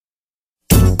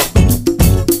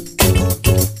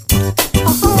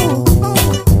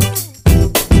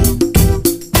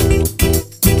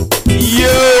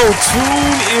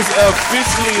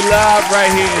officially live right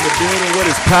here in the building. What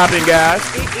is popping, guys?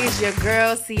 It is your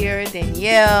girl, Sierra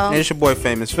Danielle. And it's your boy,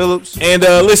 Famous Phillips. And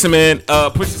listen, man,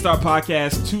 Push to Start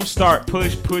podcast, to start,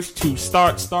 push to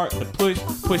start the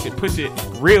push it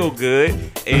real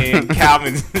good. And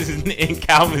Calvin's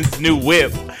new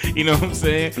whip. You know what I'm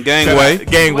saying?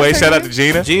 Gangway. Shout out to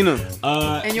Gina.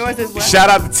 And yours is what? Shout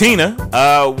out to Tina.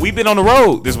 We've been on the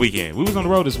road this weekend. We was on the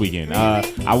road this weekend.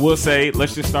 Really? I will say,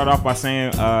 let's just start off by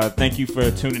saying thank you for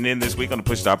tuning in this week on the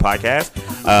Push Start podcast.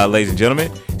 Ladies and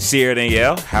gentlemen, Sierra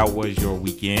Danielle, how was your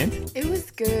weekend? It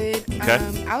was good.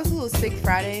 Okay. I was a little sick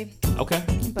Friday. Okay.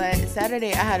 But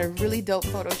Saturday, I had a really dope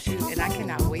photo shoot, and I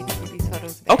cannot wait to see these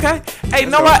photos back. Okay. Hey, you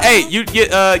know what? Hey,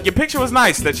 your picture was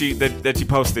nice that you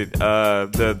posted.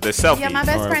 The selfie. Yeah, my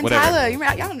best friend whatever. Tyler.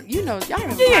 Y'all remember Yeah,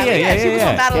 Tyler? yeah. She was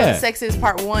on Battle yeah. of the Sexes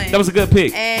Part 1. That was a good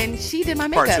pick. And she did my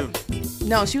Part makeup.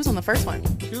 No, she was on the first one.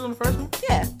 She was on the first one?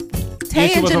 Yeah. Yeah, Tay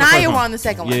she and was on the first Janiyah one. were on the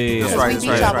second one. Yeah. That's right, We beat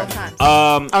that's y'all right. both times.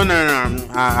 Oh, no.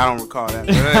 I don't recall that.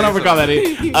 I don't recall that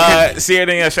either. Sierra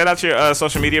Danielle, shout out your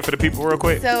social media for the people real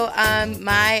quick. So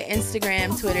my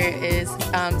Instagram, Twitter is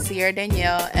Sierra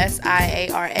Danielle,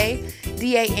 SIARA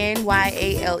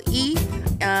DANYALE.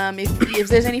 If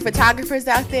there's any photographers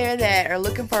out there that are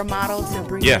looking for a model to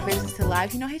bring their business to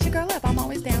life, hit your girl up. I'm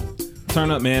always down. Turn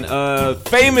up, man.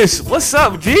 Famous, what's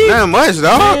up, G? Not much,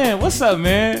 dog. Man, what's up,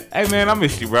 man? Hey, man, I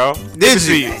missed you, bro. Did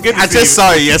you? I just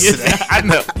saw you yesterday. I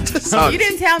know. You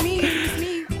didn't tell me. It was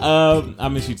me. I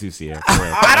miss you too, Sierra.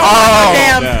 I don't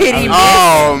want no damn pity.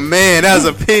 Oh, man, that was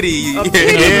a pity.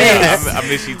 I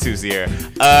miss you too, Sierra.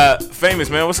 Famous,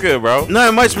 man, what's good, bro?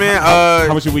 Nothing much, man.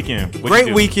 How was your weekend? What'd you Great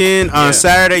do? weekend.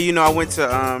 Saturday, I went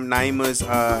to Naima's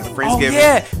Friendsgiving. Oh,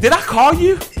 yeah. Did I call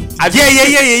you? Yeah.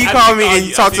 You called me and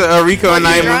you talked to Rico and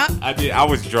Naima. I did. I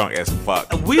was drunk as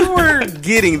fuck. We were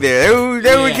getting there.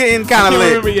 They were getting kind of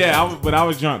lit. Remember, I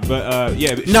was drunk. But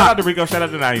shout out to Rico. Shout out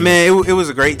to Naima. Man, it was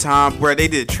a great time. Where they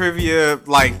did trivia.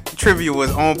 Like trivia was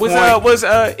on point.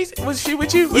 Was she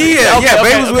with you?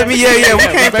 Babe was with me. Yeah, we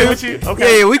came through. With you?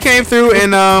 Okay. Yeah, we came through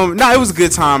and it was a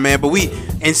good time, man. But we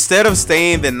instead of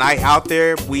staying the night out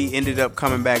there, we ended up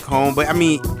coming back home. But I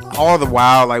mean, all the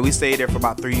while, like we stayed there for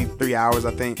about three hours,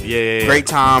 I think. Yeah. Great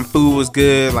time. Food was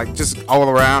good. Like just all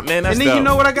around. Man, that's and then dope. you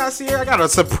know what I got, Sierra? I got a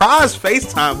surprise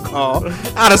FaceTime call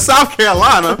out of South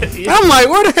Carolina. Yeah. I'm like,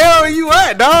 where the hell are you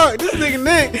at, dog? This nigga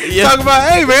Nick talking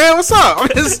about, hey man, what's up? I'm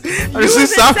just in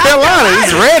South Carolina.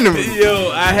 It's random.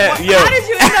 How did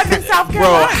you end up in South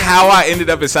Carolina? Bro, how I ended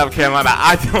up in South Carolina,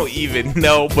 I don't even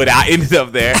know, but I ended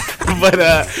up there.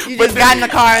 You just got in the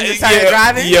car and just started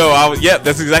driving?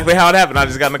 That's exactly how it happened. I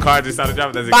just got in the car and just started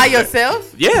driving. By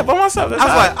yourself? Yeah, by myself.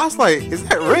 I was like, is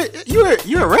that Reg? You at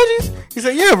Reggie's? He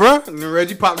said, yeah, bro. And then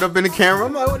Reggie popped up in the camera.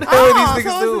 I'm like, what the hell are these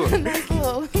niggas doing? Nice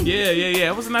little... Yeah.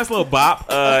 It was a nice little bop.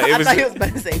 I thought he was about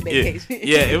to say vacation.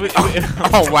 It was.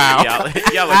 Oh, wow.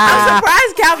 Y'all I'm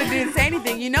surprised Calvin didn't say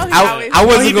anything. He always... I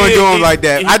wasn't going to do him like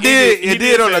that. He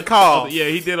did on the call. Yeah,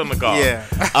 he did on the call. Yeah.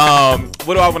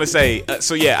 What do I want to say?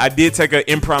 I did take an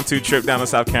impromptu trip down to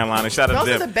South Carolina. Shout out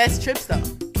to them. Those are the best trips, though.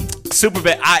 Super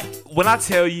bad. When I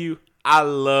tell you, I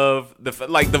love the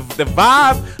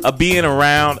vibe of being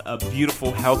around a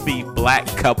beautiful, healthy black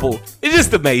couple. It's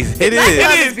just amazing. It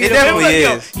is. It definitely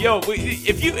is. Yo,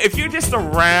 if you're just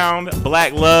around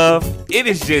black love, it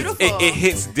is just it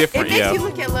hits different. It makes you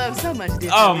look at love so much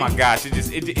different. Oh my gosh, it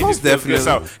just feels definitely good.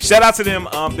 So shout out to them.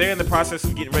 They're in the process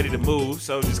of getting ready to move,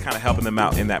 so just kind of helping them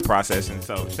out in that process. And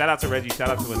so shout out to Reggie, shout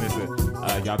out to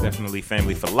Anissa. Y'all definitely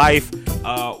family for life.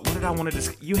 What did I want to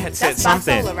discuss? You had said That's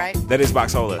something. Boxola, right? That is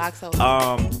Boxola.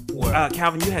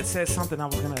 Calvin, you had said something I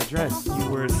was gonna address. You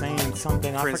were saying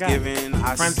something I forgot.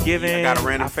 Friendsgiving. I got a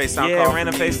random FaceTime call. Yeah,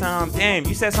 random FaceTime. Damn,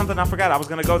 you said something I forgot. I was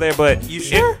gonna go there, but you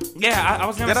sure? I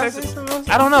was gonna say something.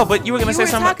 I don't know, but you were gonna say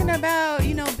something. You were talking about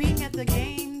being at the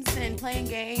games and playing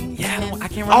games. Yeah, I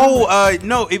can't remember.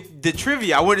 No, the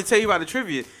trivia. I wanted to tell you about the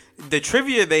trivia. The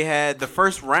trivia they had. The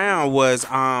first round was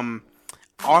Arnold.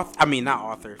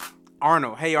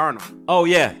 Hey Arnold. Oh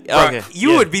yeah. Bro, okay.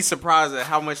 You would be surprised at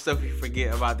how much stuff you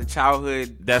forget about the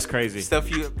childhood. That's crazy.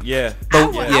 Stuff you. Yeah.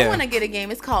 I want to get a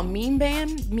game. It's called Meme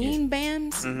Bands.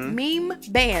 Mm-hmm. Meme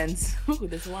Bands. Ooh,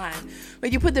 this line.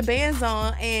 But you put the bands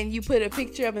on and you put a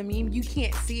picture of a meme. You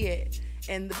can't see it.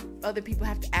 And the other people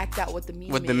have to act out what the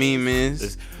meme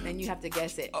is. And you have to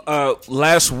guess it.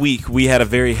 Last week we had a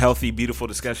very healthy, beautiful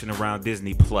discussion around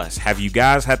Disney Plus. Have you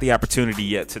guys had the opportunity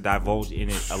yet to divulge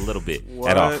in it a little bit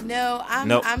at all? No,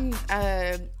 I'm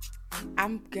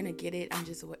gonna get it. I'm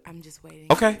just waiting.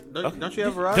 Okay. Don't you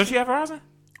have Verizon? Don't you have Verizon?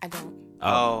 I don't.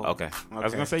 Oh, okay. I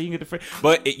was gonna say you can get the free,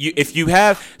 but if you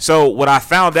have, so what I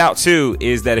found out too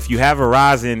is that if you have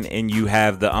Verizon and you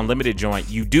have the unlimited joint,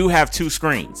 you do have 2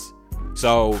 screens.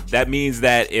 So that means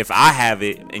that if I have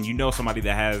it and you know somebody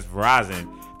that has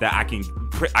Verizon, that I can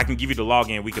give you the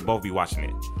login. We could both be watching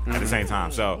it at the same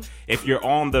time. So if you're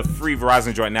on the free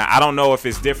Verizon joint now, I don't know if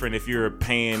it's different if you're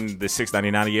paying the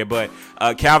 $6.99 a year. But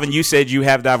Calvin, you said you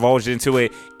have divulged into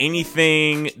it.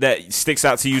 Anything that sticks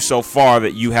out to you so far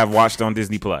that you have watched on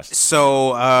Disney Plus?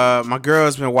 So my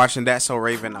girl's been watching That's So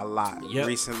Raven a lot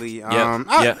recently.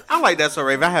 I like That's So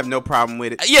Raven. I have no problem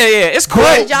with it. Yeah, it's cool.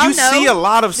 But y'all you know? see a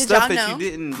lot of Did stuff y'all that know? you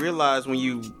didn't realize when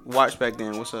you watched back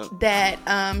then. What's up? That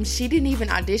she didn't even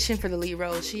audition for the lead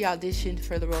role. She auditioned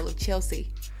for the role of Chelsea.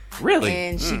 Really?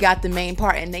 And she got the main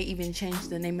part, and they even changed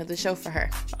the name of the show for her.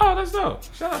 Oh, that's dope.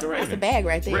 Shout out to Raven. That's a bag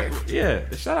right there. Yeah,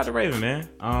 shout out to Raven, man.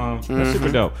 That's super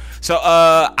dope. So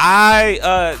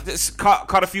I just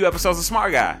caught a few episodes of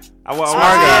Smart Guy. Smart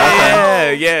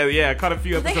Guy. Yeah. Caught a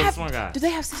few episodes of Smart Guy. Do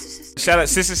they have sisters? Shout out,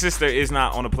 Sister is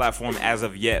not on the platform as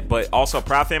of yet, but also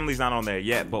Proud Family's not on there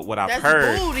yet. But what I've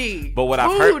heard, what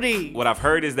I've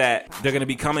heard is that they're gonna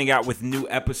be coming out with new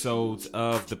episodes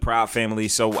of the Proud Family.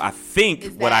 So I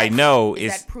think what I know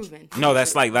is that proven? No,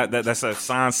 that's like that's a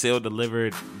signed, sealed,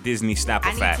 delivered Disney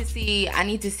Snapple fact. I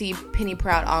need to see Penny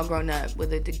Proud all grown up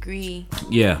with a degree.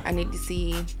 Yeah, I need to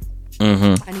see.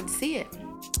 I need to see it.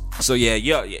 So yeah,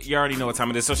 you already know what time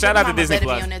it is. So shout out to Disney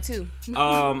Plus. On that too.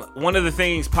 One of the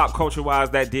things pop culture wise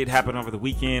that did happen over the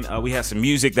weekend, we had some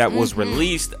music that was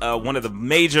released. One of the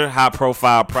major high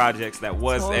profile projects that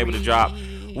was able to drop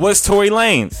was Tory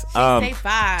Lanez.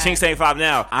 Chinks Tape 5.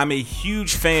 Now, I'm a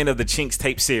huge fan of the Chinks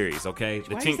Tape series. Okay,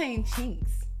 Why are you saying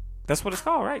chinks? That's what it's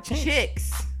called, right? Chinks.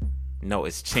 Chicks. No,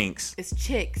 it's Chinks. It's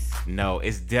chicks. No,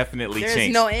 it's definitely There's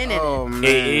Chinks. no N in it. Oh man,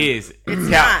 it is. It's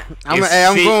not. I'm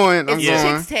going. It's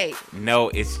Chinks Tape. No,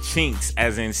 it's Chinks,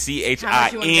 as in How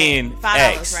much you wanna CHINX.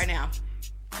 bet? $5 right now.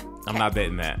 I'm not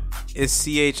betting that. It's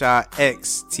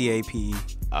CHIXTAPE.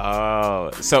 Oh,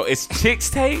 so it's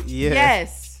Chicks Tape? Yeah.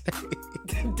 Yes.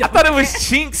 I thought it was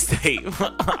Chinks Tape.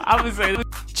 I was saying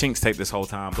Chinks Tape this whole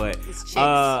time, but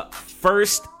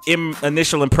first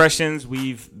initial impressions.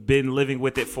 We've been living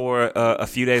with it for a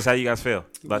few days. How you guys feel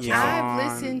about Chinks Tape?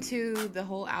 I've listened to the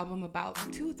whole album about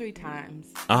 2 or 3 times.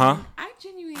 I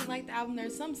genuinely like the album.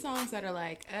 There's some songs that are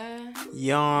like,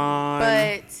 Yawn.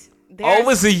 but there are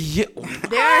some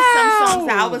songs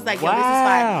that I was like, yo, this is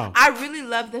fine. I really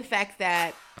love the fact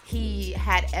that he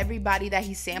had everybody that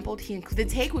he sampled. The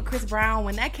take with Chris Brown,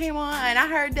 when that came on and I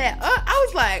heard that, I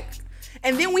was like,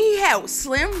 and then when he had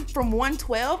Slim from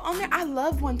 112 on there, I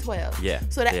love 112. Yeah.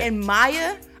 So that, and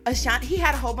Maya, Ashanti, he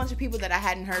had a whole bunch of people that I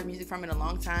hadn't heard music from in a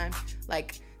long time.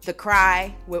 Like The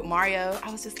Cry with Mario.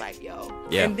 I was just like, yo.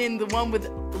 Yeah. And then the one with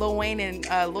Lil Wayne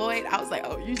and Lloyd, I was like,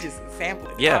 oh, you just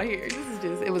sampling. Yeah. Out here. This is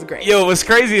just, it was great. Yo, what's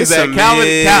crazy is that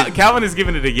Calvin is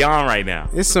giving it a yawn right now.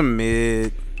 It's a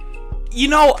mid. You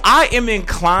know, I am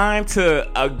inclined to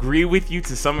agree with you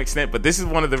to some extent, but this is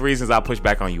one of the reasons I push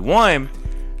back on you. One,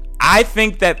 I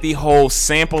think that the whole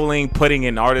sampling, putting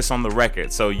an artist on the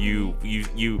record, so you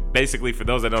basically, for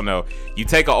those that don't know, you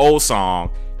take an old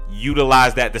song,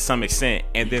 utilize that to some extent,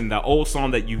 and then the old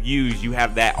song that you use, you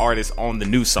have that artist on the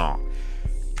new song.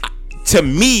 To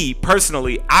me,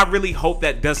 personally, I really hope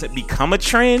that doesn't become a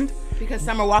trend. Because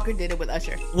Summer Walker did it with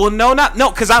Usher. Well,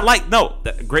 because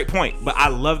great point. But I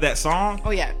love that song. Oh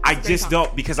yeah, I just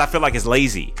don't, because I feel like it's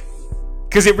lazy.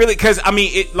 Because I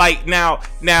mean, it like now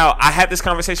I had this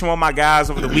conversation with my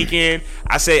guys over the weekend.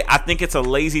 I think it's a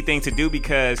lazy thing to do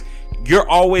because you're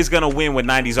always gonna win with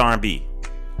 90s R&B.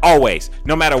 Always.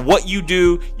 No matter what you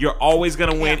do, you're always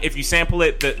going to win. Yeah. If you sample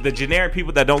it, the generic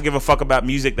people that don't give a fuck about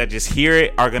music that just hear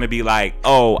it are going to be like,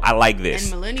 oh, I like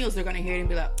this. And millennials are going to hear it and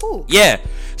be like, ooh. Yeah.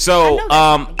 So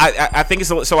I think it's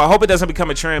so I hope it doesn't become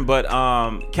a trend, but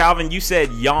Calvin, you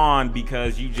said yawn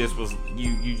because you just was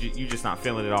you just not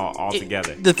feeling it all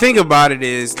together. The thing about it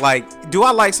is, like, do I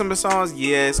like some of the songs?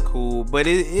 Yeah, it's cool, but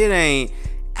it ain't,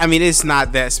 I mean, it's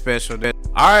not that special.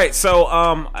 All right,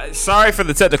 so sorry for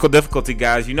the technical difficulty,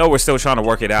 guys. You know we're still trying to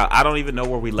work it out. I don't even know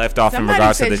where we left off in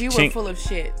regards to the Somebody said you were full of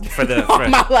shit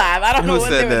on my live. I don't know what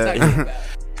they were talking about.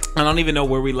 I don't even know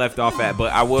where we left off at,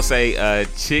 but I will say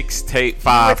Chicks Tape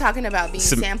 5. We were talking about being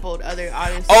sampled other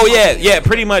artists. Oh, yeah,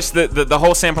 pretty much the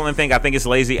whole sampling thing, I think it's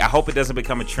lazy. I hope it doesn't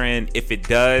become a trend. If it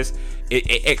does,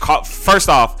 first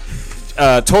off,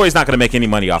 Tory's not going to make any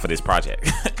money off of this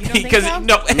project because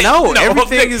no,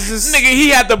 everything is just nigga. He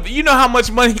had you know how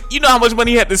much money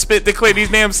he had to spend to clear these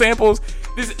damn samples.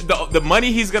 the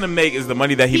money he's gonna make is the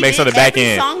money that he makes on the back every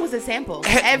end. Every song was a sample.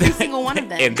 Every single one of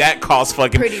them. And that cost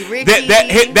fucking Pretty Ricky.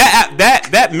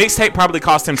 That mixtape probably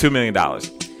cost him $2 million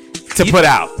to put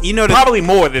out. You know, probably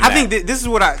more than that. I think this is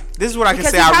what I can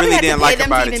say. He I probably really had to didn't pay like them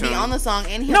about to it even too. be on the song,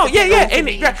 and he no, had to yeah, pay them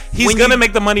to and be- he's gonna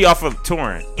make the money off of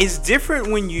touring. It's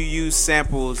different when you use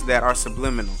samples that are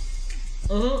subliminal,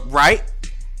 right?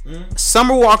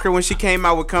 Summer Walker, when she came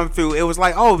out with "Come Through," it was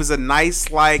like, oh, it was a nice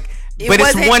but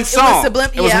it's one song. It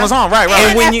was one song, right?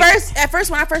 And when at first,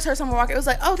 when I first heard Summer Walker, it was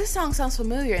like, oh, this song sounds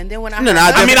familiar. And then when I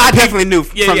I definitely knew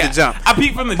from the jump. I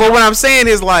peeped from the But jump. what I'm saying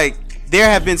is, like, there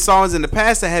have been songs in the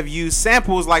past that have used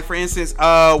samples, like for instance,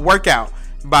 "Workout"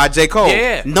 by J. Cole.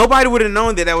 Yeah. Nobody would have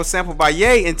known that was sampled by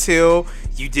Ye until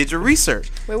you did your research.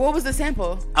 Wait, what was the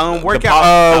sample?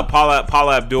 Workout.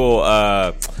 Paula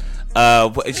Abdul.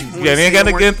 You got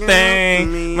a good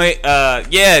thing. Wait,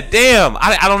 yeah, damn.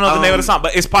 I don't know the name of the song,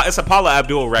 but it's a Paula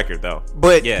Abdul record though.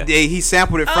 But yeah, he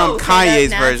sampled it from so Kanye's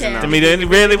that's version. not Of to it. me, they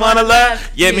really wanna love.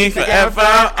 Yeah, me forever.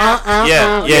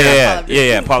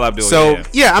 Yeah. Paula Abdul. So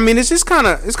I mean, it's just kind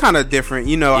of different,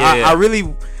 you know. Yeah.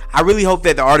 I really hope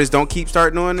that the artists don't keep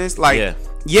start doing this. Like, Yeah.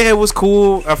 it was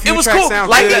cool. A few It was tracks cool. sound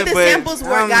Like, I good, think the but, samples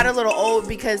got a little old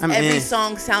because every eh.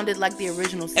 song sounded like the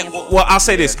original sample. Well, I'll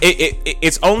say this: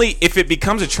 it's only if it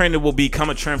becomes a trend, it will become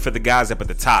a trend for the guys up at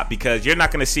the top, because you're not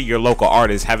going to see your local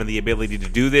artists having the ability to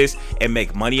do this and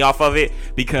make money off of it,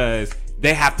 because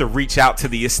they have to reach out to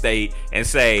the estate and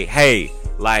say, "Hey,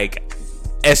 like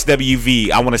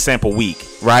SWV, I want to sample Weak,"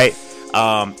 right?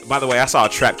 By the way, I saw a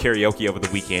trap karaoke over the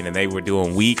weekend, and they were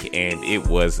doing Weak, and it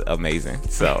was amazing.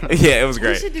 So yeah, it was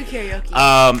great. We should do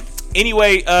karaoke.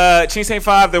 Anyway, Ching Saint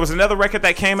 5, there was another record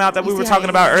that came out that we were talking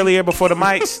about earlier before the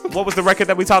mics. What was the record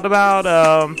that we talked about?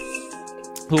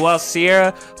 Who else?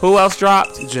 Sierra. Who else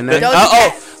dropped? Janae.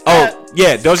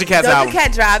 Yeah, Doja Cat's album. Doja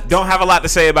Cat dropped. Don't have a lot to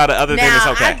say about it other than it's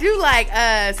Now, okay. I do like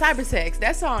Cybersex.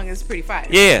 That song is pretty fire.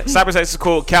 Yeah, Cybersex is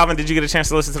cool. Calvin, did you get a chance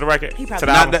to listen to the record? He To probably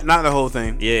the album? not the whole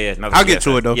thing. Yeah. No, I'll get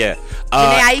to it, though. Yeah.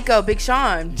 Janae Aiko, Big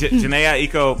Sean. Janae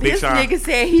Aiko, Big This Sean. nigga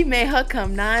said he made her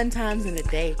come 9 times in a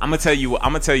day. I'm gonna tell you.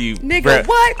 Nigga, bruh,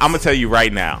 what? I'm gonna tell you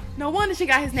right now. No wonder she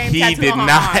got his name He tattooed did on her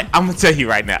not. arm. I'm gonna tell you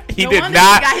right now. He No did wonder he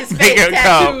not got his make face her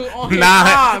tattooed come on his 9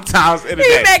 arm. times in a He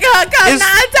day. making her come 9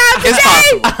 times a It's day.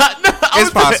 possible. It's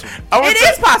possible. It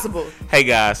is possible. Hey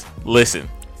guys, listen.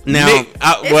 Now- Nick,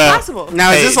 It's possible. Now,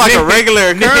 is this like a regular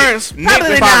occurrence?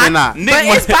 Probably Probably not. not. Nick But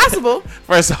it's possible.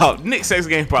 First off, Nick's sex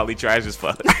game probably trash as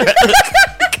fuck.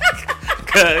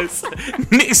 Cause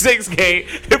Nick's sex game,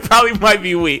 it probably might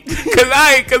be weak.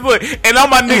 Cause look, and all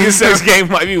my niggas sex game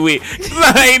might be weak. Cause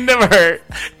I ain't never heard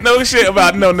no shit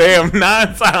about no damn 9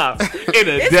 times in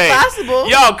a It's day. possible.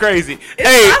 Y'all crazy.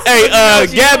 It's possible, you know what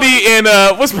you Gabby and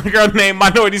what's my girl name?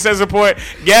 Minority Says Report.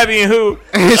 Gabby and who?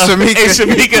 Shamika. Hey,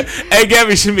 Shamika. Hey,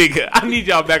 Gabby, Shamika. I need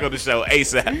y'all back on the show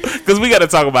ASAP, because we got to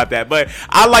talk about that. But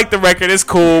I like the record. It's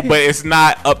cool, but it's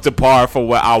not up to par for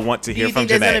what I want to Do hear you from think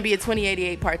there's going to Janae. be a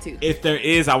 2088 part 2? If there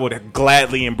is, I would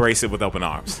gladly embrace it with open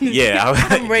arms. Yeah,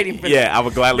 I'm waiting for Yeah, that. I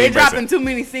would gladly They're embrace dropping it. too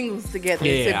many singles together.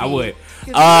 Yeah, to I be- would. 'Cause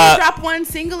didn't they drop one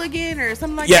single again or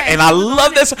something like Yeah, that? and I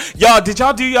love this. Y'all, did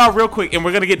y'all do y'all real quick? And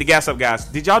we're gonna get the gas up, guys.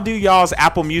 Did y'all do y'all's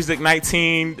Apple Music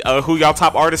 19? Who y'all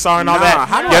top artists are and all Nah, that?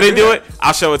 how do Y'all I didn't do do that? it.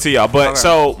 I'll show it to y'all. But Okay.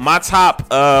 so my top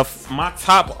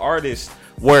artists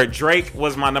were Drake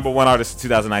was my number 1 artist in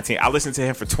 2019. I listened to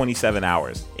him for 27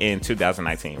 hours in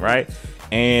 2019, right?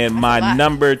 And my lot.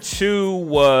 number 2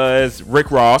 was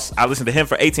Rick Ross. I listened to him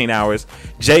for 18 hours.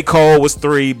 J. Cole was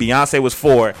 3. Beyonce was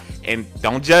 4. And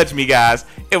don't judge me, guys.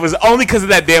 It was only because of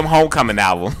that damn Homecoming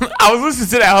album. I was listening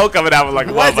to that Homecoming album like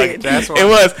a Was motherfucker. it? That's why. It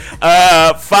was.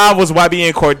 5 was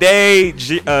YBN Cordae,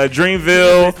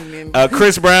 Dreamville,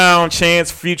 Chris Brown,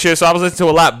 Chance, Future. So I was listening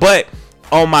to a lot. But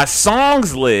on my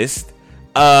songs list,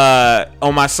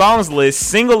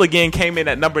 Single Again came in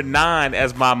at number 9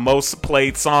 as my most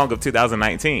played song of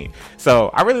 2019. So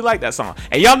I really like that song.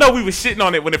 And y'all know we was shitting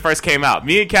on it when it first came out.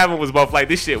 Me and Calvin was both like,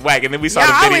 this shit whack. And then we saw Y'all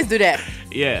the video. always do that.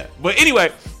 Yeah. But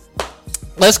anyway,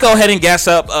 let's go ahead and gas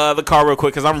up the car real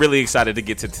quick, because I'm really excited to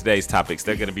get to today's topics.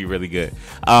 They're going to be really good.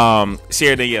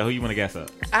 Sierra Danielle, who you want to gas up?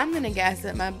 I'm gonna gas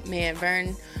up my man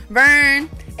Vern,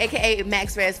 aka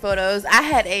Max Rez Photos. I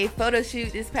had a photo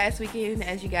shoot this past weekend,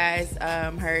 as you guys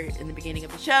heard in the beginning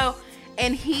of the show,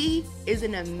 and he is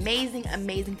an amazing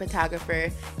photographer.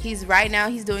 He's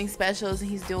doing specials,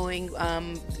 and he's doing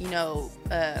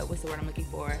what's the word I'm looking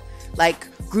for? Like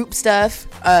group stuff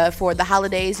for the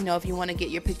holidays. You know, if you want to get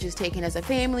your pictures taken as a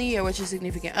family or with your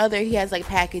significant other, he has like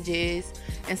packages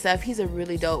and stuff. He's a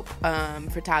really dope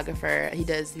photographer. He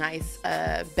does nice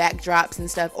backdrops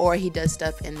and stuff, or he does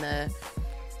stuff in the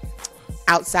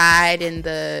outside in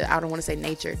the, I don't want to say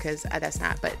nature because that's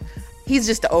not, but he's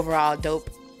just the overall dope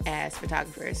ass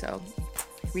photographer. So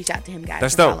reach out to him, guys.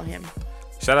 That's and dope. Follow him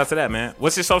Shout out to that, man.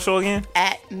 What's his social again?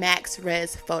 at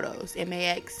MaxRes Photos.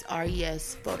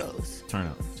 MaxRes Photos.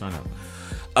 Turn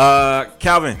up.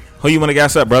 Calvin, who you want to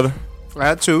gas up, brother? I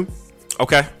had two.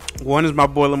 Okay. One is my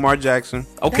boy Lamar Jackson.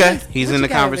 Okay. He's What in you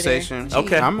the got over there? conversation. Gee.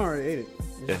 Okay. I'm already ate it.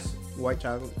 Yes. White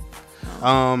chocolate.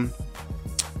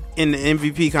 In the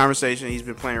MVP conversation, he's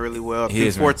been playing really well. He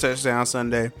is, 4 man. touchdowns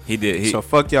Sunday. He did. So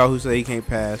fuck y'all who say he can't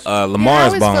pass. Lamar How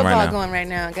is is balling football right now. going right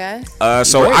now, guys?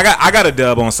 So Great. I got a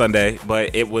dub on Sunday,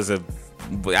 but it was a.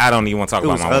 I don't even want to talk It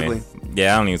about was my ugly. win.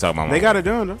 Yeah, I don't even talk about my They win. got it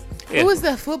done though. Yeah. What was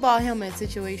the football helmet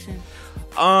situation?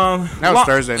 That was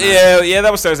Thursday night. Yeah,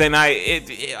 that was Thursday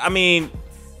night. I mean,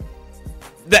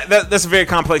 that's a very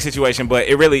complex situation, but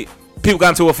it really people got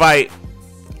into a fight.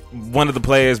 One of the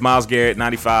players, Myles Garrett,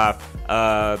 95,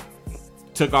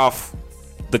 took off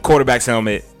the quarterback's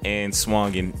helmet and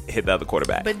swung and hit the other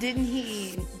quarterback. But didn't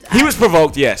he? He was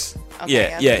provoked, yes.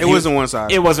 Okay, Yeah. It wasn't one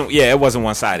side. It wasn't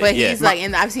one sided. But yeah. he's like,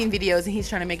 and I've seen videos, and he's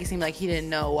trying to make it seem like he didn't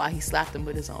know why he slapped him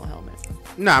with his own helmet.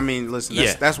 No, I mean, listen,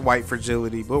 Yeah. that's white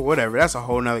fragility, but whatever. That's a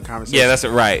whole nother conversation. Yeah, that's it.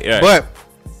 Right. But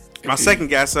my second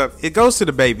gas up, it goes to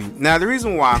the baby. Now the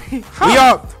reason why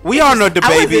we all know the I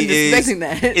wasn't baby expecting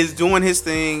that. is doing his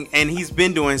thing, and he's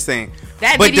been doing his thing.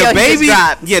 That but video the he baby, just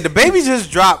dropped. yeah, the baby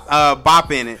just dropped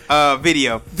Bop in it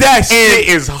video. that shit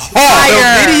is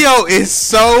hard. The video is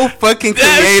so fucking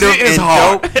That creative shit is and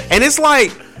hard. dope, and it's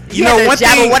like you Yeah, know the one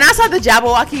thing. When I saw the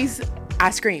Jabberwockies,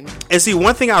 I screamed. And see,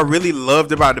 one thing I really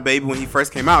loved about the baby when he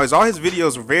first came out is all his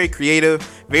videos were very creative,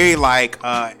 very like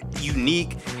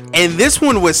unique, and this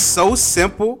one was so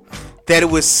simple that it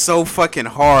was so fucking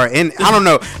hard. And I don't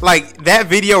know, like that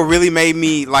video really made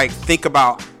me like think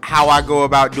about how I go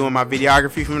about doing my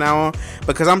videography from now on,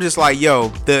 because I'm just like, yo,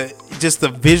 the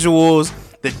visuals,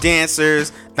 the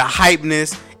dancers, the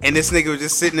hypeness. And this nigga was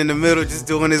just sitting in the middle, just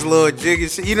doing his little jig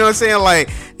and shit. You know what I'm saying? Like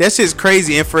that shit's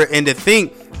crazy. And to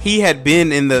think he had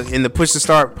been in the Push to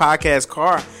Start podcast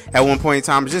car at one point in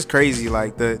time is just crazy.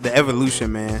 Like the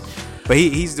evolution, man. But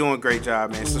he's doing a great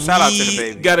job, man. So shout out to the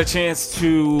baby. Got a chance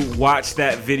to watch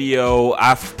that video.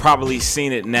 I've probably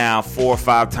seen it now 4 or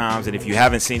 5 times, and if you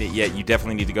haven't seen it yet, you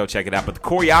definitely need to go check it out. But the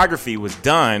choreography was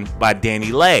done by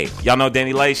Danny Lay. Y'all know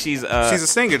Danny Lay? She's a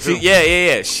singer too.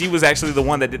 Yeah. She was actually the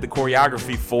one that did the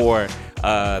choreography for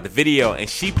the video, and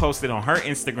she posted on her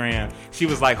Instagram. She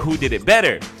was like, "Who did it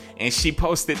better?" And she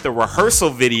posted the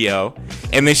rehearsal video,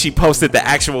 and then she posted the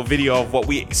actual video of what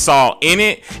we saw in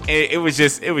it, and it was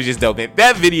just dope. And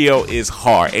that video is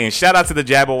hard. And shout out to the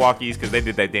Jabberwockies because they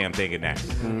did that damn thing in that.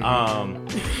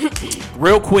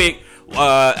 Real quick,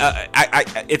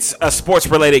 it's a sports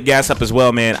related gas up as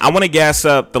well, man. I want to gas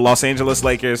up the Los Angeles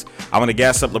Lakers. I want to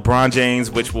gas up LeBron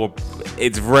James,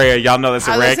 it's rare. Y'all know that's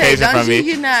a rare occasion for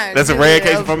me. That's a rare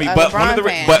occasion for me. But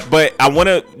I want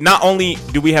to, not only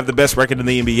do we have the best record in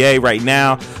the NBA right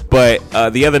now, but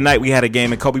the other night we had a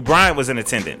game and Kobe Bryant was in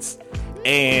attendance.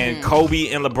 And Kobe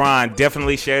and LeBron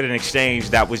definitely shared an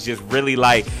exchange that was just really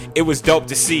like, it was dope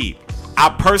to see. I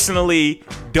personally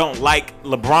don't like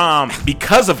LeBron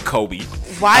because of Kobe.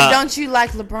 Why don't you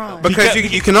like LeBron? Because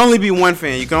you can only be one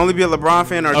fan. You can only be a LeBron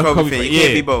fan or a Kobe fan. You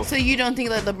can't be both. So you don't think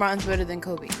that LeBron's better than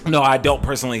Kobe? No, I don't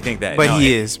personally think that. But no,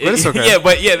 he is. But it's okay.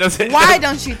 Yeah, that's it. Why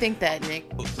don't you think that,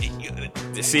 Nick?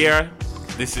 Sierra,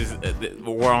 this is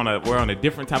we're on a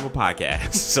different type of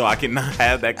podcast, so I cannot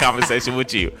have that conversation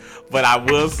with you. But I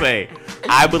will say,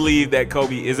 I believe that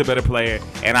Kobe is a better player,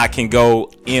 and I can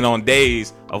go in on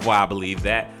days of why I believe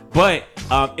that. But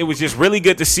it was just really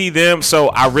good to see them. So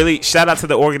I really shout out to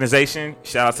the organization,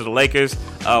 shout out to the Lakers.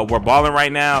 We're balling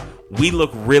right now. We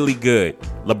look really good.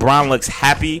 LeBron looks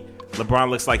happy. LeBron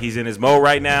looks like he's in his mode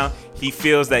right now. He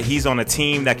feels that he's on a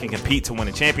team that can compete to win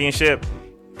a championship.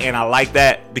 And I like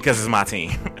that because it's my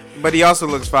team. But he also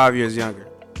looks 5 years younger.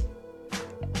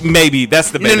 Maybe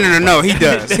that's the No. He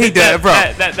does. He does, bro.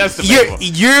 That's debatable.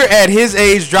 You're at his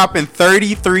age dropping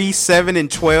 33, 7,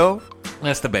 and 12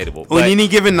 That's debatable. on any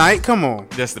given night. Come on.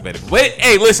 That's debatable. But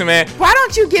hey, listen, man. Why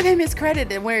don't you give him his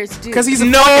credit and where it's due? Because he's a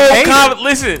No fucking hater. comment.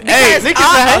 Listen, hey, Because Nick is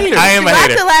a hater. I am a throughout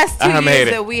hater. the last I 2 am a years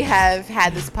hater. that we have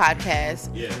had this podcast,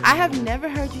 Yeah. I have never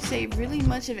heard you say really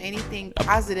much of anything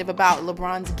positive about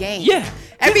LeBron's game. Yeah.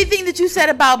 Everything that you said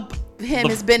about him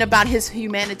has been about his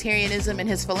humanitarianism and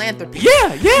his philanthropy.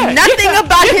 Yeah. Nothing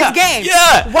about his game.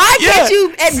 Yeah. Why can't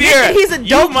you admit Sierra, that he's a you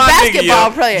dope my basketball nigga,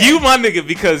 yo. player? You my nigga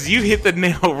because you hit the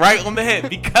nail right on the head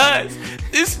because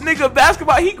this nigga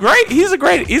basketball, he's a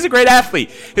great athlete.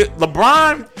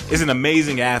 LeBron is an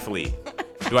amazing athlete.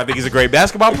 Do I think he's a great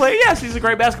basketball player? Yes, he's a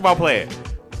great basketball player.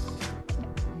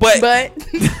 But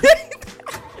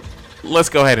let's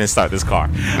go ahead and start this car.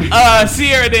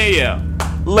 Sierra Danielle,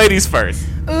 ladies first.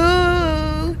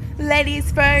 ooh,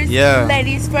 ladies first. Yeah.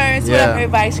 Ladies first. What Yeah. up,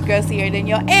 everybody? It's your girl Sierra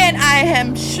Danielle, and I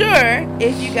am sure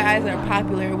if you guys are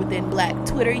popular within Black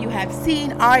Twitter, you have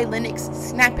seen Ari Lennox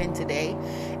snapping today,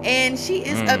 and she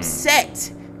is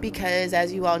upset because,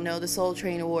 as you all know, the Soul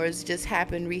Train Awards just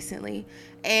happened recently,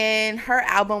 and her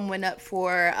album went up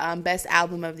for Best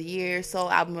Album of the Year, Soul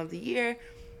Album of the Year,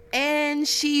 and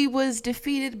she was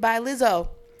defeated by Lizzo.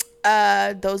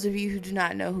 Those of you who do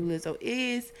not know who Lizzo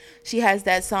is, she has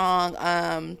that song,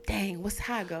 how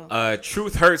it go?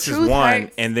 Truth Hurts is Truth one,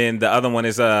 Hurts. and then the other one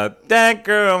is that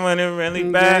girl when it really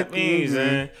bad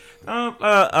music.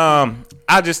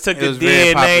 I just took It a was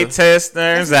very DNA popular. test.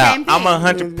 Turns That's the out same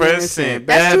I'm thing. 100% That's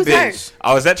bad Truth bitch. Hurts.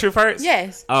 Oh, is that Truth Hurts?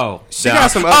 Yes. Oh, She got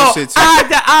some other shit too.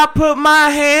 I put my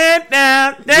head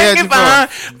down. Yeah, Think about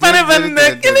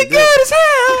funny, good as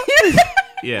hell.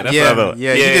 Yeah, that's Yeah, what I thought.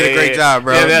 yeah, you did a great job,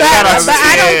 bro. Yeah, But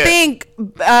I don't yeah. think,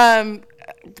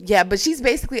 but she's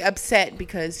basically upset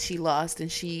because she lost,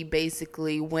 and she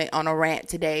basically went on a rant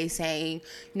today saying,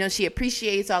 she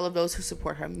appreciates all of those who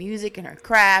support her music and her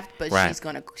craft, but Right.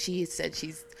 she said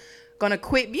she's gonna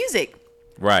quit music.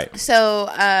 Right. So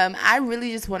I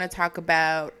really just want to talk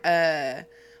about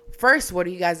first, what are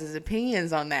you guys'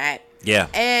 opinions on that? Yeah.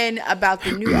 And about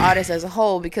the new artists as a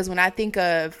whole, because when I think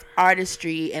of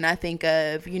artistry and I think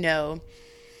of,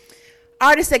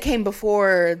 artists that came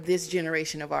before this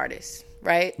generation of artists,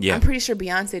 right? Yeah. I'm pretty sure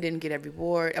Beyonce didn't get every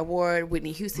award.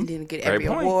 Whitney Houston didn't get every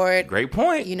point. award. Great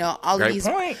point. All Great of these.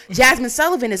 point. Jasmine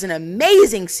Sullivan is an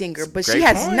amazing singer, but she Great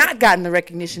has point. not gotten the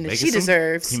recognition that Making she some-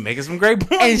 deserves. You making some great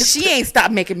points. And she ain't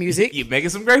stopped making music. You making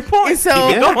some great points. And so,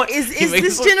 Keep it going. is You making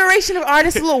this some- generation of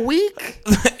artists a little weak?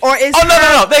 Or is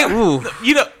Oh no! Ooh.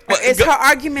 is her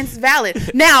arguments valid?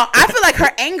 Now, I feel like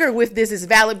her anger with this is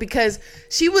valid because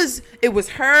it was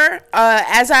her,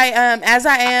 as I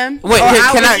am. Wait,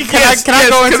 or can I yes,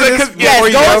 go into yes, this? yes, before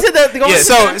you go go? into the Yes.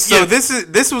 So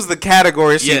this was the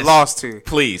category she Yes. lost to.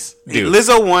 Please, dude.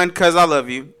 Lizzo won "Cause I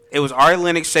Love You." It was Ari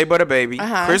Lennox, Shea Butter Baby,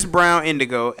 Uh-huh. Chris Brown,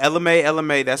 Indigo,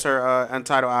 LMA, that's her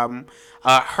untitled album.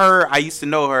 I used to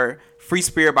know her. Free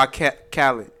Spirit by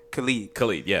Khalid.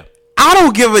 Khalid, yeah. I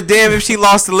don't give a damn if she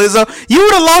lost to Lizzo. You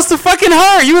would have lost to fucking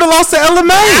her. You would have lost to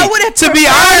LMA. I would have to be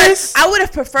honest. I would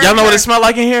have preferred. Y'all know what her- it smelled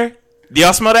like in here? Do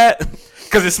y'all smell that?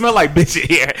 Because it smelled like bitch in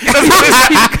here.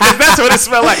 That's what it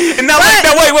smelled like. And now, But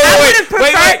no, I would have wait.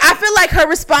 preferred. I feel like her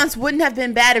response wouldn't have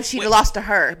been bad if she'd have lost to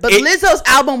her. But Lizzo's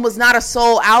album was not a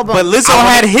soul album. But Lizzo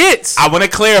had hits. I want to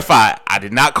clarify. I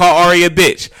did not call Ari a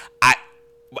bitch.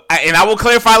 And I will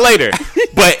clarify later.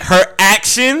 But her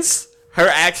actions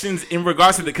in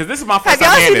regards to because this is my Have first y'all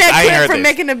time seen hearing this. I that ain't clip heard from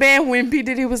this. Making the Band when P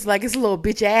Diddy was like, "It's a little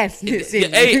bitch ass."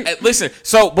 Hey, listen.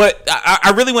 So, but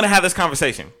I really want to have this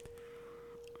conversation.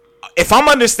 If I'm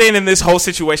understanding this whole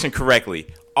situation correctly,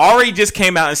 Ari just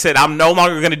came out and said, "I'm no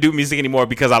longer going to do music anymore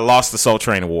because I lost the Soul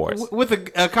Train Awards." With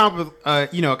a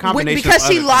combination because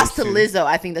of she other lost to things, too. Lizzo.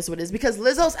 I think that's what it is. Because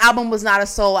Lizzo's album was not a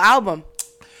soul album.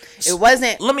 It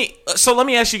wasn't. Let me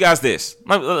ask you guys this.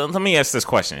 Let me ask this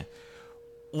question.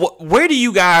 Where do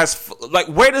you guys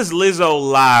where does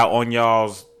Lizzo lie on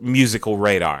y'all's musical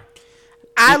radar?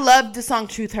 I loved the song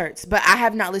 "Truth Hurts," but I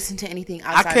have not listened to anything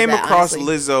outside. I came of that, across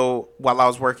honestly. Lizzo while I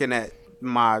was working at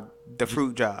the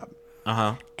fruit job.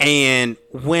 Uh-huh. And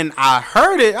when I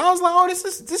heard it, I was like, "Oh, this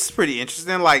is pretty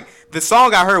interesting." Like the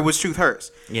song I heard was "Truth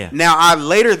Hurts." Yeah. Now I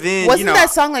later then Wasn't that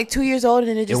song like 2 years old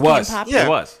and it just became popular? Yeah. It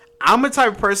was. I'm a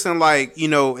type of person like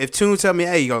if Tune tell me,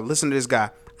 "Hey, yo, listen to this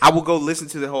guy," I will go listen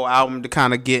to the whole album to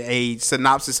kind of get a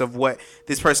synopsis of what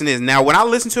this person is. Now, when I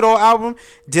listened to the whole album,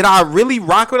 did I really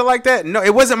rock with it like that? No,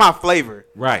 it wasn't my flavor.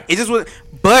 Right. It just was.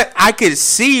 But I could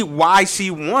see why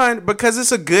she won because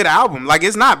it's a good album. Like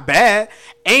it's not bad.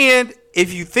 And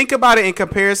if you think about it in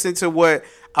comparison to what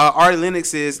Ari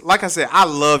Lennox is, like I said, I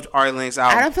loved Ari Lennox's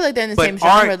album. I don't feel like they're in the But same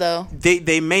genre though.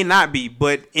 They may not be,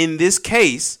 but in this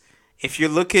case, if you're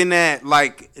looking at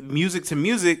like music to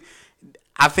music,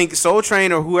 I think Soul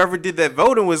Train or whoever did that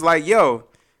voting was like, yo,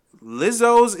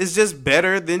 Lizzo's is just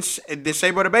better than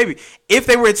Shea Butter Baby. If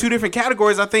they were in two different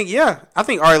categories, I think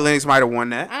Ari Lennox might have won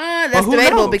that. That's But who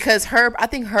debatable knows? because I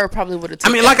think her probably would have. I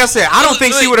mean, like I said, I don't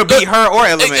think she would have beat her or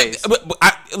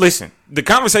LMA's. Listen, the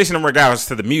conversation in regards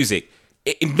to the music,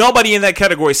 nobody in that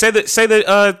category. Say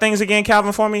the things again,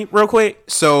 Calvin, for me, real quick.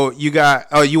 So you got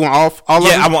you want all of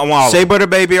Yeah, them? I want all of Shea them. Butter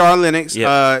Baby, Ari Lennox,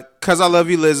 Yeah. Cause I Love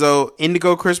You, Lizzo,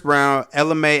 Indigo, Chris Brown,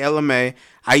 LMA.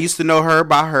 I used to know her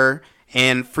by her,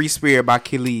 and Free Spirit by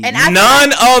Khalid. And I-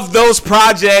 None of those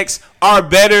projects are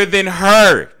better than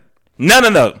her.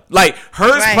 No. Like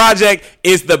hers Right. project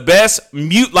is the best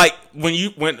mute. Like when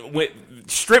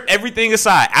strip everything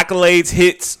aside, accolades,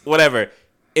 hits, whatever.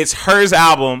 It's hers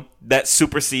album that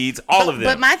supersedes all of them.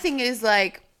 But my thing is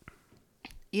like,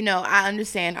 you know, I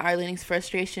understand Arlene's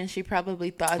frustration. She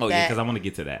probably thought oh that. yeah, because I want to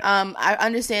get to that. I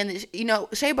understand that. You know,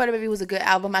 Shea Butter Baby was a good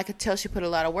album. I could tell she put a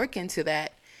lot of work into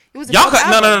that. It was a Y'all good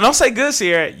album. no, don't say good,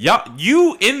 Sierra. Y'all,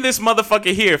 you in this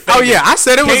motherfucker here. Oh yeah, I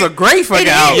said it was a great fucking It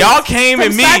is. album. Y'all came From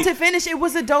and me. start to finish, it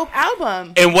was a dope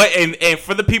album. And what? And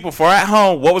for the people for at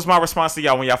home, what was my response to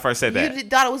y'all when y'all first said that? You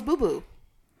thought it was Boo Boo,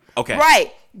 Okay,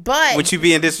 right? But With you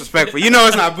being disrespectful, you know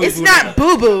it's not boo boo. it's not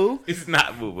Boo Boo. It's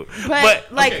not boo boo.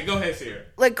 But, like- okay, go ahead, Sierra.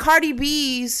 Like Cardi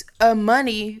B's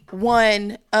Money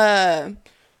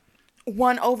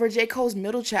won over J. Cole's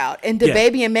Middle Child, and Yeah.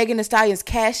 DaBaby and Megan Thee Stallion's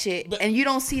Cash It, and you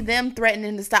don't see them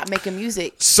threatening to stop making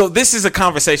music. So this is a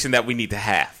conversation that we need to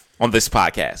have on this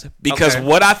podcast because Okay.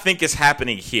 what I think is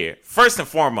happening here, first and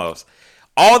foremost,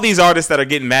 all these artists that are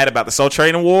getting mad about the Soul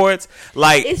Train Awards,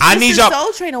 like It's I just need the y'all.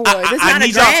 Soul Train Awards. It's not a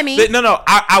need y'all- Grammy. No.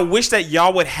 I wish that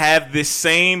y'all would have this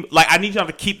same. Like I need y'all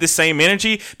to keep the same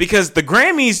energy because the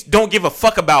Grammys don't give a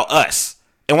fuck about us.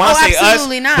 And when I say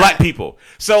absolutely us, not. black people.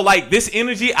 So like this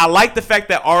energy, I like the fact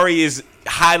that Ari is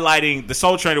highlighting the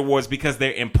Soul Train Awards because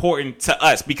they're important to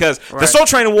us. Because the Right. Soul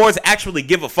Train Awards actually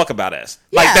give a fuck about us.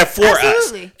 Like Yeah, they're for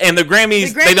absolutely. us. And the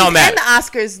Grammys, The Grammys they don't matter. and the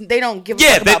Oscars, they don't give a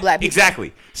Yeah, fuck about black people.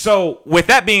 exactly. So with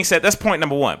that being said, that's point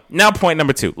number one. Now point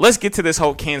number two. Let's get to this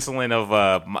whole canceling of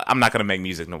I'm not gonna make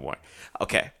music no more.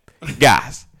 Okay,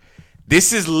 guys,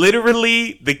 this is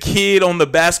literally the kid on the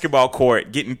basketball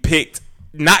court getting picked,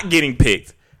 not getting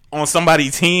picked on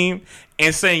somebody's team,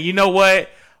 and saying, you know what?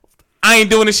 I ain't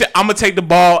doing this shit. I'm gonna take the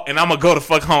ball and I'm gonna go the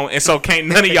fuck home. And so can't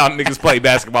none of y'all niggas play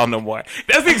basketball no more.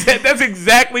 That's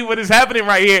exactly what is happening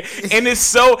right here. And it's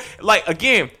so like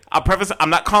again, I'll preface. I'm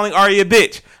not calling Ari a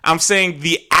bitch. I'm saying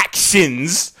the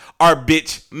actions are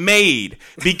bitch made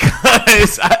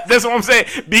because that's what I'm saying.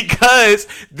 Because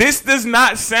this does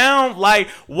not sound like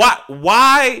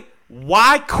why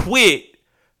quit.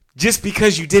 Just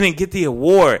because you didn't get the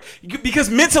award, because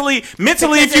mentally,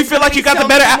 if you feel like you got the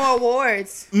better, more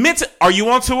awards. Are you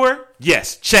on tour?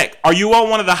 Yes, check. Are you on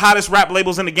one of the hottest rap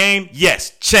labels in the game?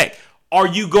 Yes, check. Are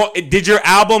you Did your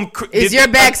album? Is your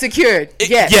bag secured?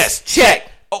 Yes. Yes,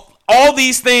 check. All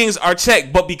these things are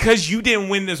checked, but because you didn't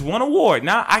win this one award,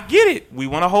 now I get it. We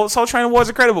want to hold Soul Train Awards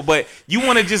incredible, but you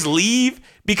want to just leave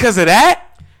because of that?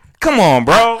 Come on,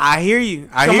 bro. I hear you.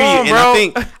 Come And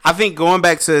on, I think going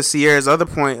back to Sierra's other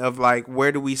point of like,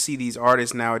 where do we see these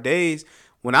artists nowadays?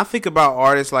 When I think about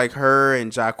artists like her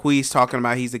and Jacquees talking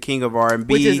about he's the king of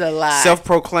R&B, Which is a lie.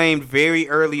 self-proclaimed very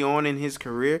early on in his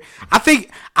career. I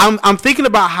think I'm thinking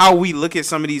about how we look at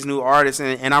some of these new artists,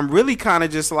 and I'm really kind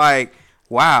of just like,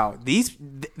 wow,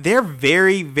 they're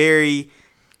very, very,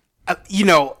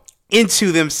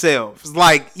 into themselves.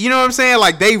 Like, you know what I'm saying?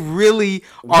 Like, they really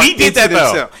are We did into that though.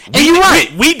 themselves. And you're right.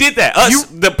 We did that.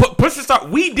 Push the start.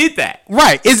 We did that.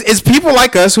 Right. It's people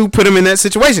like us who put them in that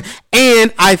situation.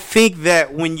 And I think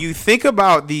that when you think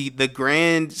about the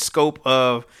grand scope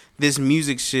of this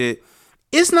music shit,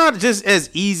 it's not just as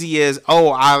easy as,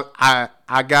 oh, I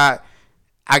got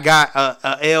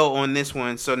a L on this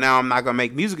one, so now I'm not gonna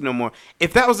make music no more.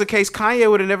 If that was the case, Kanye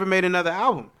would have never made another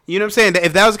album. You know what I'm saying?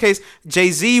 If that was the case,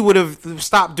 Jay-Z would have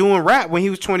stopped doing rap when he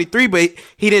was 23, but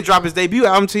he didn't drop his debut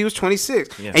album until he was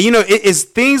 26. Yeah. And it's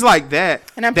things like that.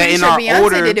 And I'm that pretty in sure our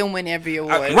Beyonce didn't win every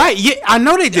award. Right? Yeah, I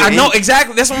know they did. I know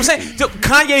exactly. That's what I'm saying. So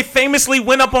Kanye famously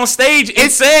went up on stage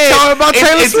and said, talking about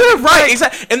Taylor Swift, right?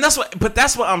 Exactly. And that's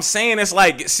what I'm saying. It's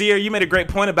like, Sierra, you made a great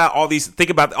point about think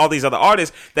about all these other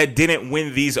artists that didn't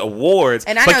win these awards,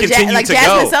 and I but know continue to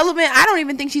Jasmine go. Sullivan. I don't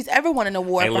even think she's ever won an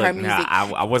award for her music. Nah,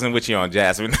 I wasn't with you on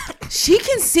Jasmine. She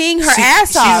can sing her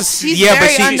ass off. She's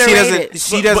very underrated.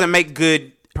 She doesn't make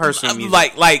good personal music.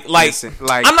 Like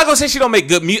I'm not gonna say she don't make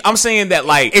good music. I'm saying that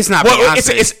like it's not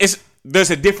Beyonce. It's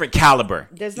there's a different caliber.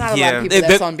 There's not a lot of people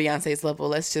that's on Beyonce's level.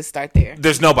 Let's just start there.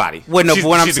 There's nobody. Well, no, but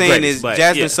what I'm saying greatest, is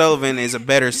Jasmine Sullivan is a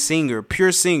better singer,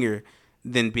 pure singer,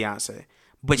 than Beyonce.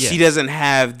 But she doesn't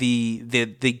have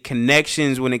the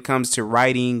connections when it comes to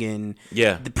writing and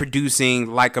the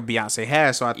producing like a Beyonce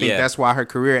has. So I think that's why her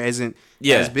career isn't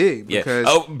as big. Because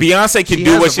Beyonce can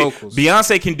do what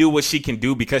Beyonce can do what she can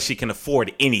do because she can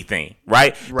afford anything,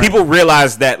 right? People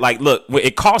realize that, like, look,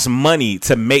 it costs money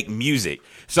to make music.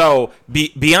 So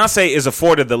Beyonce is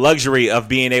afforded the luxury of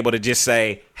being able to just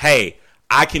say, hey,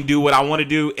 I can do what I want to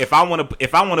do. If I want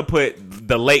to put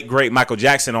the late great Michael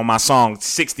Jackson on my song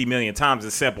 60 million times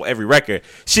and sample every record,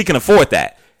 she can afford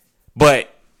that. But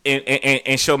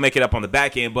and she'll make it up on the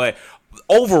back end. But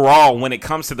overall, when it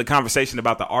comes to the conversation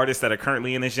about the artists that are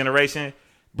currently in this generation,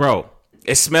 bro,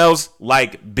 it smells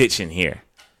like bitch in here.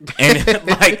 And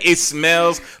like it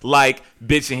smells like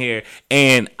bitch in here.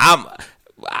 And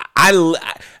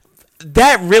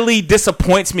that really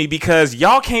disappoints me because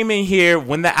y'all came in here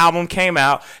when the album came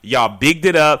out. Y'all bigged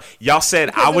it up. Y'all said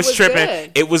because I was tripping.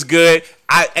 Good. It was good.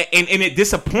 It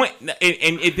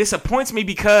disappoints me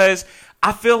because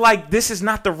I feel like this is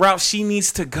not the route she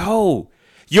needs to go.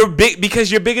 You're big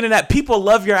because you're bigger than that. People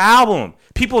love your album.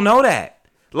 People know that.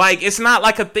 Like, it's not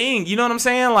like a thing. You know what I'm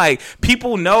saying? Like,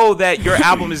 people know that your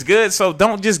album is good, so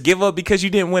don't just give up because you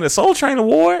didn't win a Soul Train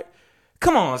award.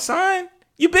 Come on, son.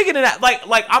 You bigger than that.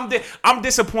 Like I'm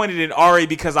disappointed in Ari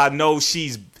because I know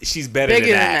she's better than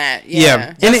that.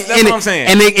 Yeah. That's what I'm saying.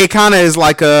 And it kind of is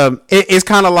like it's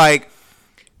kind of like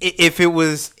if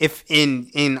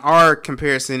in our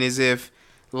comparison is if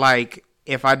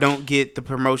I don't get the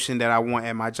promotion that I want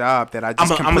at my job, that I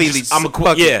just completely I'm gonna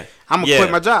quit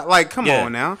my job. Like, come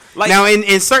on now. Like, now,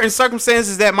 in certain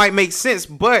circumstances, that might make sense,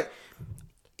 but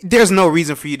there's no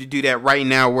reason for you to do that right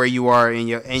now where you are in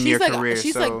your career.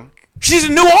 She's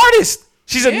a new artist.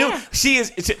 She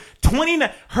is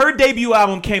 29. Her debut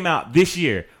album came out this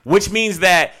year, which means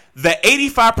that the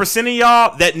 85% of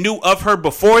y'all that knew of her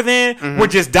before then were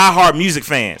just diehard music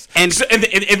fans, and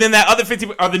then that other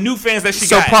 50 are the new fans that she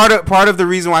got. So part of the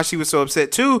reason why she was so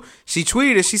upset too, she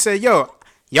tweeted it. She said, "Yo,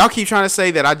 y'all keep trying to say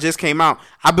that I just came out.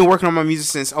 I've been working on my music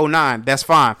since 2009. That's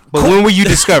fine. But when were you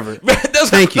discovered?"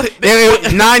 Thank you.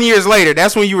 9 years later,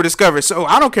 that's when you were discovered. So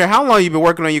I don't care how long you've been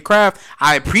working on your craft.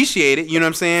 I appreciate it. You know what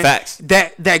I'm saying? Facts.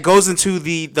 That goes into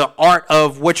the art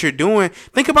of what you're doing.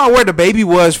 Think about where the baby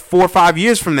was 4 or 5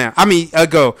 years from now.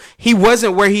 Ago. He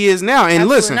wasn't where he is now. And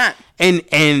listen,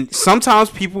 and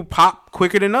sometimes people pop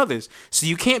quicker than others. So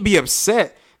you can't be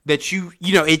upset that you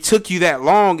know it took you that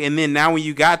long, and then now when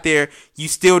you got there, you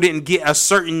still didn't get a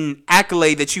certain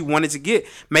accolade that you wanted to get.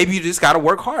 Maybe you just got to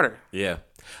work harder. Yeah.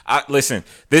 Listen,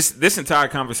 this entire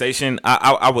conversation,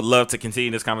 I would love to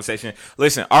continue this conversation.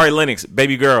 Listen, Ari Lennox,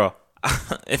 baby girl,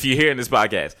 if you're hearing this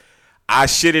podcast, I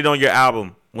shitted on your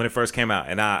album when it first came out,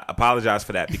 and I apologize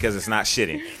for that because it's not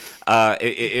shitting.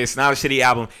 It's not a shitty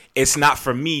album. It's not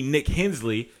for me, Nick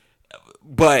Hensley,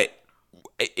 but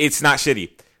it's not shitty.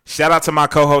 Shout out to my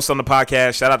co-host on the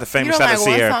podcast. Shout out to Famous. Shout out to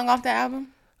Sierra. You don't like one song off the album?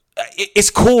 It's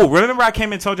cool. Remember, I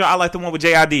came and told y'all I like the one with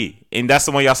JID, and that's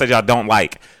the one y'all said y'all don't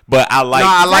like. But I like. No,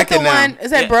 I like it now.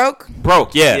 Is that Broke?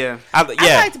 Broke, yeah. I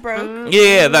liked Broke.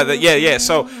 Yeah.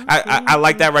 So I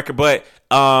like that record. But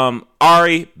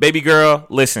Ari, baby girl,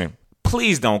 listen,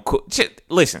 please don't quit.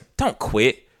 Listen, don't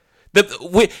quit.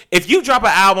 If you drop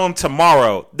an album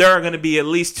tomorrow, there are going to be at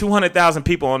least 200,000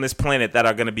 people on this planet that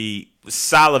are going to be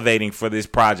salivating for this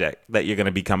project that you're going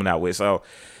to be coming out with. So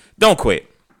don't quit.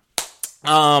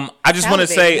 I just want to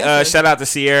say shout out to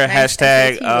Sierra. Nice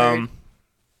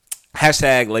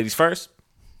Hashtag ladies first.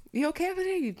 You okay over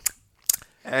there?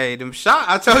 Hey, them shots.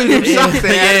 I told you them shots.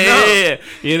 Yeah,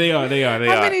 they are.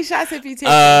 How many shots have you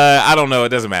taken? I don't know. It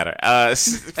doesn't matter.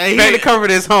 Hey, he had to cover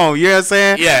this home. You know what I'm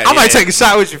saying? Yeah. I might take a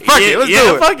shot with you. Fuck it. Let's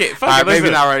do it. Fuck it. All right,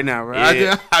 maybe not right now, bro.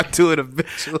 Yeah. I'll do it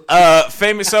eventually.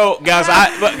 Famous. So, guys,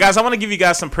 I want to give you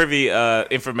guys some privy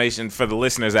information for the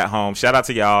listeners at home. Shout out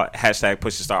to y'all. Hashtag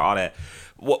push to start all that.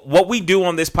 What we do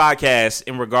on this podcast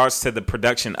in regards to the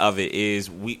production of it is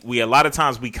we a lot of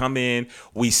times we come in,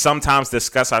 we sometimes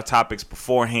discuss our topics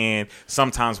beforehand,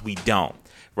 sometimes we don't,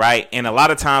 right? And a lot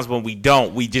of times when we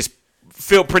don't, we just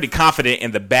feel pretty confident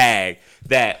in the bag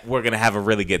that we're going to have a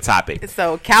really good topic.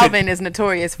 So Calvin is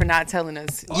notorious for not telling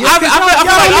us.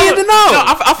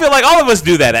 I feel like all of us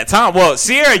do that at times. Well,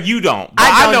 Sierra, you don't. But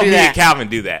I know me and Calvin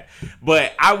do that.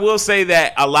 But I will say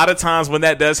that a lot of times when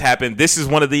that does happen, this is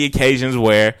one of the occasions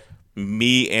where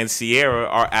me and Sierra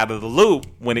are out of the loop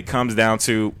when it comes down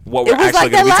to what we're actually going to be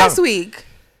talking. It was like that last week.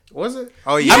 Was it?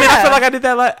 Oh, yeah. I mean, I feel like I did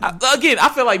that again, I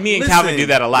feel like me and Calvin do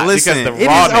that a lot because the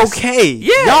rawness. It is okay.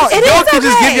 Yeah. Y'all can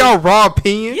just give y'all raw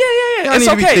opinion. Yeah. It's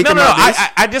okay. No.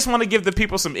 I just want to give the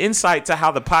people some insight to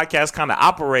how the podcast kind of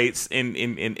operates in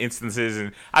instances,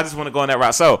 and I just want to go on that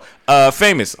route. So,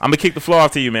 Famous, I'm going to kick the floor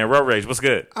off to you, man. Road Rage, what's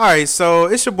good? All right, so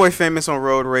it's your boy Famous on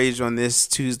Road Rage on this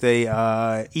Tuesday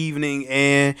evening,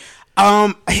 and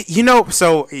so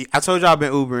I told y'all I've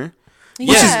been Ubering.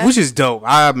 Which is dope.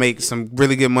 I make some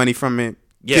really good money from it.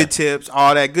 Yeah. Good tips,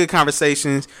 all that, good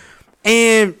conversations.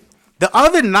 And the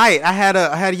other night, I had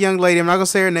a young lady. I'm not gonna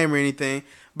say her name or anything,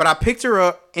 but I picked her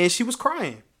up and she was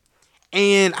crying,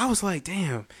 and I was like,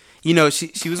 damn. You know,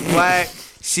 she was black.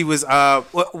 She was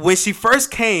when she first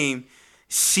came,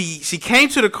 she came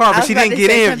to the car, I but was she about didn't to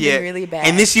get say in something yet. really bad.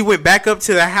 And then she went back up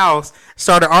to the house,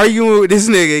 started arguing with this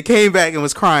nigga, came back and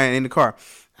was crying in the car.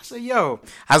 I said, yo.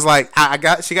 I was like,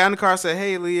 she got in the car, I said,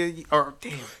 hey, Leah. Or,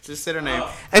 damn, just said her name.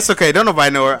 It's okay. Don't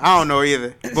nobody know her. I don't know her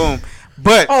either. Boom.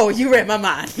 But. Oh, you read my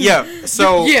mind. Yeah.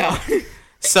 So. Yeah.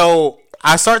 So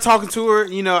I start talking to her.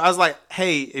 You know, I was like,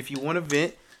 hey, if you want to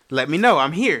vent, let me know.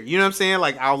 I'm here. You know what I'm saying?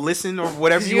 Like, I'll listen or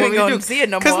whatever you want me to do. See it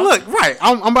no more. Because look, right,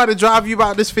 I'm about to drive you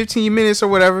about this 15 minutes or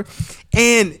whatever.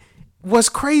 And what's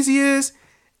crazy is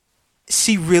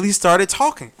she really started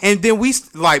talking. And then we,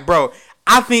 like, bro,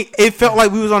 I think it felt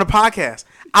like we was on a podcast.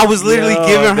 I was literally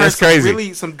giving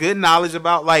her some good knowledge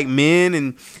about, like, men,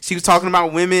 and she was talking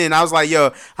about women, and I was like,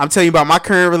 yo, I'm telling you about my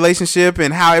current relationship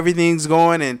and how everything's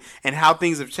going and how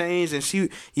things have changed. And she,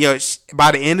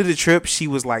 by the end of the trip, she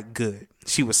was, like, good.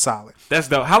 She was solid. That's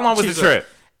dope. How long was the trip?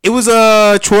 It was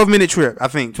a 12-minute trip, I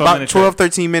think. About 12,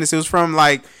 13 minutes. It was from,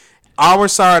 like, our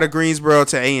side of Greensboro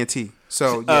to A&T.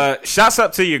 So, yeah. Shouts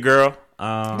up to you, girl.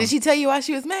 Did she tell you why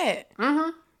she was mad? Mm-hmm.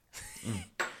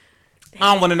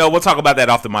 I don't want to know. We'll talk about that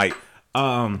off the mic.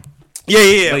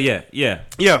 Yeah. But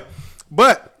yeah.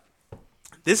 But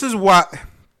this is what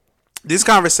this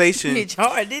conversation. It's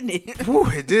hard, didn't it? Ooh,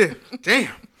 it did.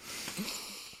 Damn.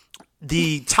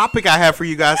 The topic I have for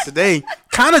you guys today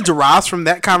kind of derives from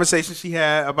that conversation she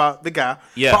had about the guy.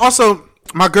 Yeah. But also,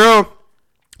 my girl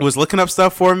was looking up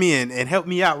stuff for me and helped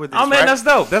me out with this. Oh man, right? That's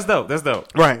dope.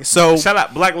 Right. So shout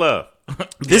out Black Love.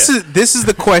 This is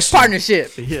the question.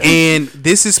 Partnership. Yeah. And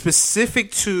this is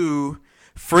specific to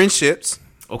friendships.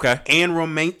 Okay. And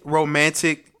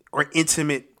romantic or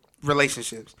intimate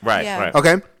relationships. Right. Yeah. Right.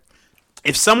 Okay.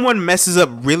 If someone messes up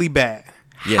really bad,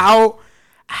 Yeah.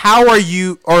 how are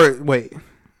you? Or wait,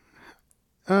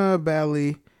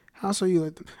 Bally, how so you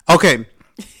like them? Okay.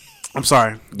 I'm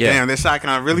sorry. Yeah. Damn, that shot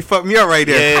kind of really fucked me up right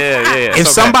there. Yeah. If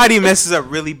somebody messes up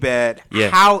really bad, Yeah.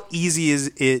 how easy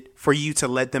is it for you to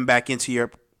let them back into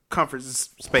your comfort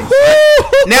space?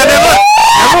 Right? Now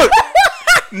look.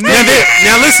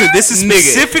 Now listen. This is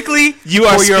specifically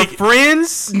for your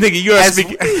friends, nigga.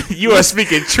 You are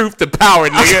speaking truth to power,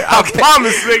 nigga. I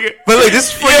promise, nigga. But look,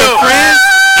 this is for your friends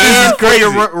and for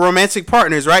your romantic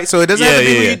partners, right? So it doesn't have to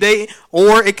be who you date,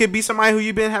 or it could be somebody who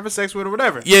you've been having sex with or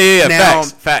whatever. Yeah. Now,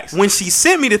 Facts. When she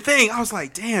sent me the thing, I was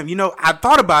like, damn, I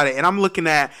thought about it, and I'm looking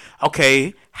at,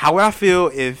 okay, how would I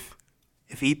feel if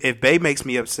Babe makes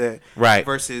me upset, right?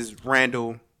 Versus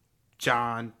Randall,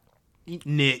 John,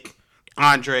 Nick,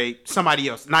 Andre, somebody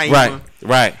else, Naima.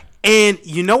 Right. And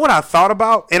you know what I thought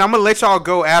about, and I'm gonna let y'all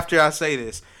go after I say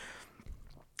this.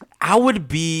 I would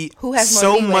be Who has more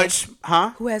so leeway? much,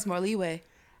 Who has more leeway?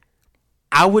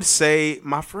 I would say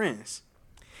my friends.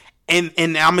 And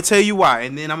I'm gonna tell you why,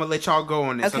 and then I'm gonna let y'all go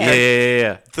on this. Okay.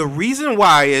 Yeah. The reason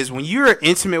why is when you're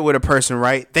intimate with a person,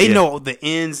 right? They know the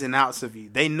ins and outs of you.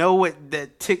 They know what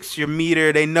that ticks your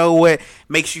meter. They know what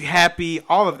makes you happy.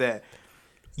 All of that.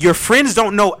 Your friends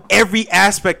don't know every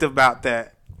aspect about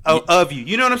that of you.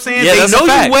 You know what I'm saying? Yeah, they that's know a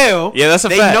fact. you well. Yeah, that's a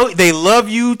they fact. Know they love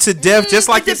you to death, just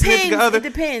like your significant other. It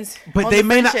depends. But on they the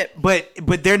may friendship. not.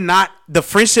 But they're not. The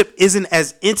friendship isn't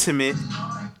as intimate,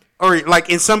 or like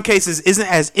in some cases, isn't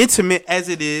as intimate as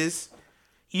it is,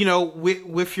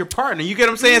 with your partner. You get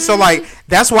what I'm saying? So like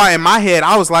that's why in my head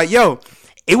I was like, yo,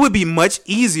 it would be much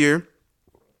easier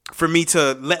for me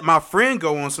to let my friend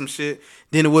go on some shit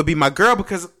than it would be my girl,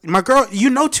 because my girl, you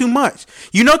know too much.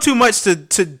 You know too much to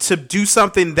do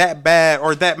something that bad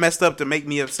or that messed up to make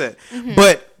me upset. Mm-hmm.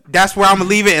 But that's where I'm gonna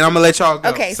leave it, and I'm gonna let y'all go.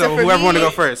 Okay, so for whoever me, want to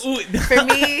go first. For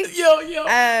me,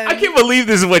 I can't believe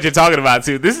this is what you're talking about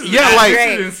too. This is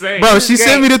great. insane. Bro, she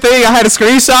sent me the thing. I had a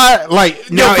screenshot.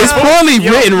 Now it's poorly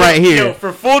written right here.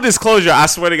 For full disclosure, I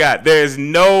swear to God,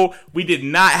 we did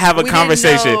not have a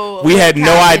conversation. We had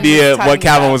no idea what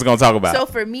Calvin was going to talk about. So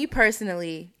for me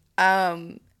personally,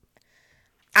 I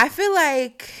feel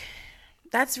like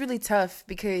that's really tough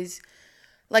because,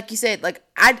 like you said, like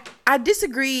I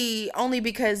disagree only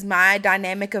because my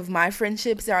dynamic of my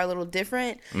friendships are a little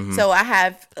different. Mm-hmm. So I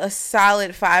have a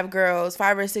solid 5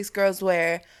 or 6 girls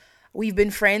where we've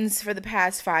been friends for the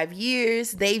past 5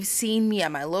 years. They've seen me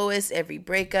at my lowest, every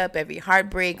breakup, every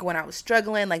heartbreak, when I was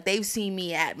struggling. Like, they've seen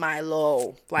me at my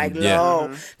low, low.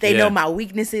 Mm-hmm. They know my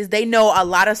weaknesses. They know a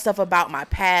lot of stuff about my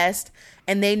past.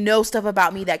 And they know stuff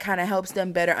about me that kind of helps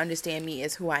them better understand me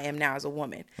as who I am now as a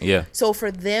woman. Yeah. So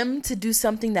for them to do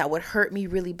something that would hurt me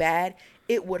really bad,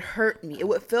 it would hurt me. It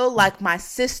would feel like my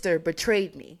sister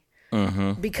betrayed me.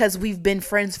 Mm-hmm. Because we've been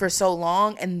friends for so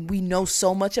long and we know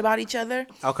so much about each other.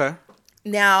 Okay.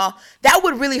 Now, that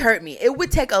would really hurt me. It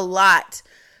would take a lot.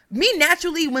 Me,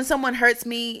 naturally, when someone hurts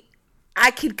me,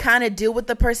 I could kind of deal with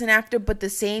the person after, but the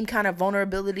same kind of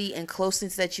vulnerability and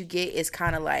closeness that you get is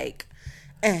kind of like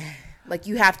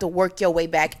you have to work your way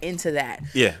back into that.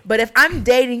 Yeah. But if I'm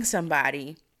dating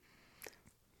somebody,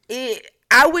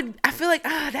 I feel like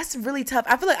that's really tough.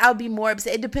 I feel like I would be more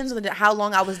upset. It depends on how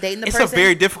long I was dating the person. It's a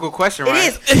very difficult question, right?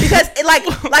 It is because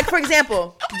like for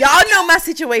example, y'all know my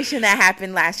situation that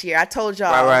happened last year. I told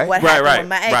y'all what happened with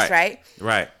my ex, right?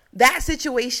 Right. That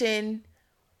situation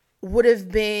would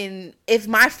have been, if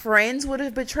my friends would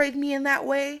have betrayed me in that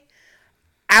way,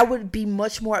 I would be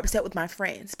much more upset with my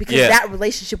friends because that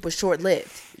relationship was short lived.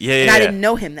 Yeah. And I didn't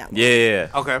know him that way. Yeah.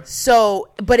 Okay.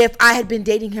 So, but if I had been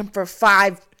dating him for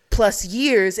 5+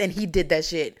 years and he did that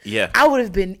shit, I would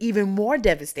have been even more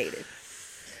devastated.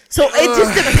 So it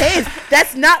just depends.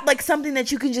 That's not like something that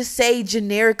you can just say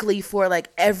generically for like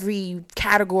every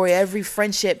category, every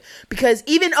friendship. Because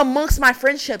even amongst my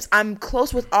friendships, I'm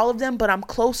close with all of them, but I'm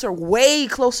way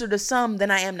closer to some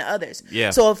than I am to others. Yeah.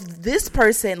 So if this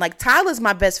person, like Tyler's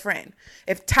my best friend,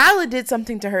 if Tyler did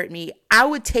something to hurt me, I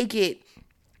would take it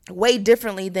way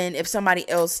differently than if somebody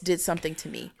else did something to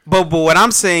me. But what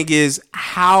I'm saying is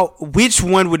which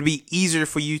one would be easier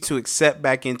for you to accept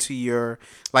back into your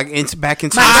back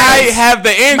into I have the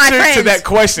answer to that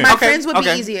question. My friends would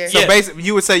be easier. So basically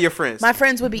you would say your friends. My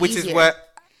friends would be easier. Which is what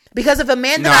because if a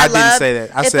man that I loved, didn't say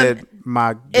that. I said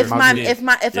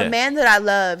if a man that I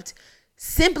loved,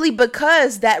 simply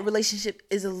because that relationship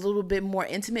is a little bit more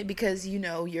intimate because, you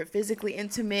know, you're physically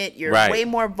intimate. You're way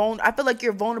more vulnerable. I feel like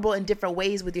you're vulnerable in different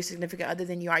ways with your significant other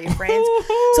than you are your friends.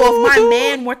 So if my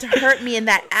man were to hurt me in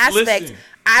that aspect,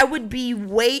 it would be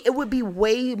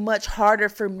way much harder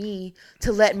for me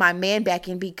to let my man back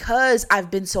in because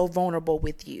I've been so vulnerable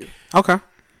with you. Okay.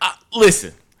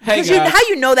 Listen. Hey guys. How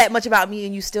you know that much about me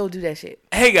and you still do that shit?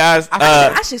 Hey guys,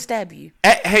 I should stab you.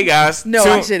 Hey guys, no,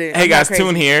 I shouldn't. Hey guys,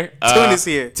 Tune here. Tune is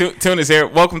here. Tune is here.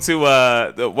 Welcome to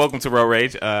Road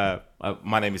Rage.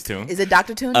 My name is Tune. Is it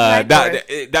Dr. Tune?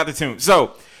 Dr. Tune.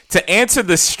 So to answer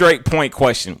the straight point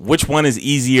question, which one is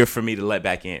easier for me to let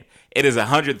back in? It is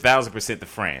 100,000% the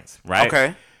friends, right?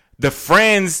 Okay. The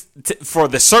friends for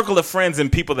the circle of friends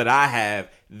and people that I have,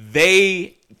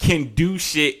 they can do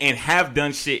shit and have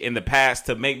done shit in the past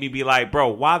to make me be like, bro,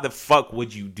 why the fuck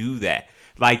would you do that?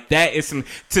 Like that is some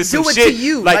do it shit, to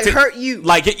you, like hurt you.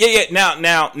 Like yeah.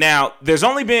 Now, there's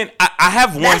only been I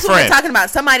have one That's friend. That's what we're talking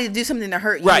about. Somebody to do something to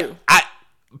hurt you.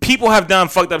 People have done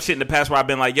fucked up shit in the past where I've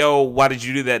been like, yo, why did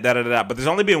you do that? But there's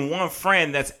only been one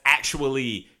friend that's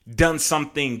actually done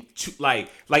something to like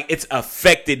it's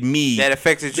affected me. That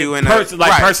affected you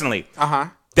personally. Uh-huh.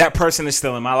 That person is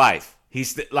still in my life.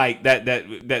 He's like that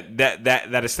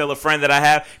is still a friend that I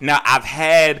have. Now I've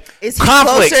had conflicts.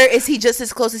 Closer? Is he just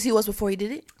as close as he was before he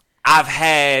did it? I've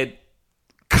had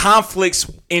conflicts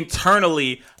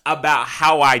internally about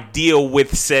how I deal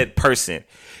with said person.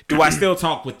 Do I still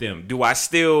talk with them? Do I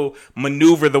still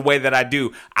maneuver the way that I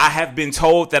do? I have been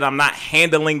told that I'm not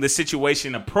handling the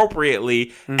situation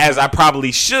appropriately as I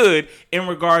probably should in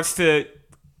regards to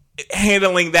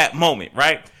handling that moment,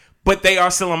 right? But they are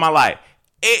still in my life.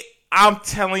 I'm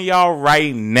telling y'all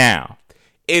right now,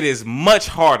 it is much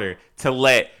harder to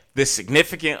let the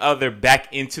significant other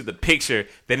back into the picture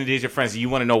than it is your friends. And you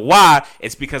want to know why?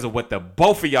 It's because of what the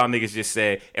both of y'all niggas just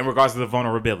said in regards to the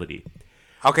vulnerability.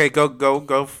 Okay, go.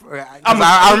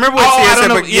 I remember what she said,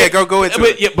 but go into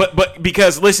it. But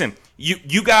because listen,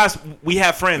 you guys, we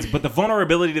have friends, but the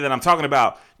vulnerability that I'm talking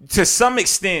about, to some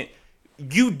extent,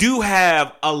 you do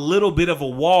have a little bit of a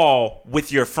wall with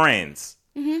your friends.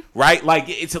 Mm-hmm. Right, like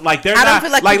it's like they're not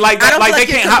feel like they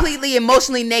can't completely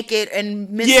emotionally naked and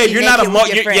mentally you're not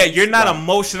friends. you're not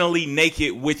emotionally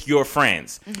naked with your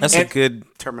friends. That's a good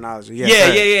terminology.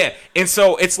 Yeah. And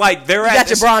so it's like they're you got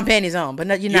your bra and panties on,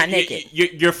 but you're not naked.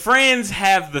 Your friends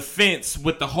have the fence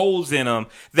with the holes in them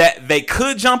that they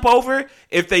could jump over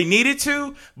if they needed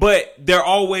to, but they're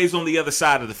always on the other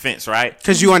side of the fence, right?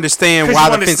 Because you understand why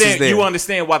the fence is there. You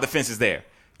understand why the fence is there.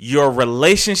 Your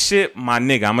relationship, my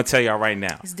nigga, I'm gonna tell y'all right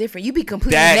now. It's different. You be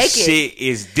completely naked. That shit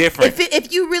is different.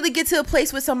 If you really get to a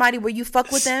place with somebody where you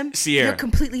fuck with them, Sierra, you're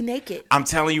completely naked. I'm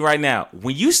telling you right now,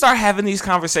 when you start having these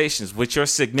conversations with your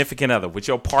significant other, with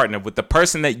your partner, with the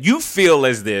person that you feel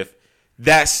as if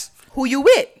that's who you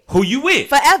with.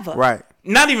 Forever. Right.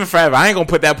 Not even forever. I ain't gonna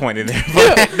put that point in there.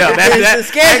 No,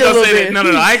 that's I ain't gonna say that. No.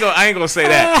 I ain't gonna say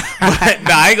that.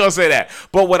 I ain't gonna say that.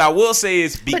 But what I will say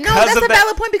is because that's a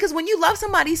valid point because when you love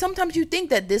somebody, sometimes you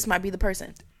think that this might be the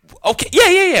person. Okay.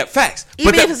 Yeah. Facts.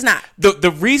 Even if it's not.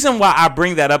 The reason why I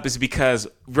bring that up is because,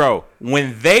 bro,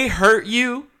 when they hurt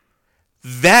you,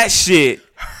 that shit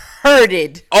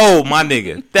hurted. Oh my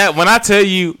nigga, that when I tell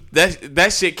you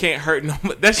that shit can't hurt no.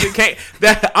 That shit can't.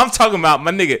 That I'm talking about,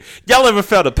 my nigga. Y'all ever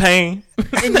felt a pain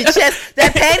in your chest?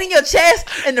 That pain in your chest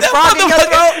and the frog in your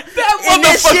throat.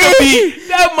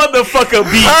 That motherfucker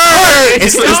be hurt.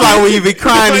 It's like when you be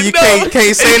crying and you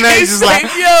can't say nothing. Just like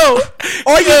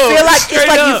or you feel like it's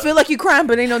like you feel like you crying,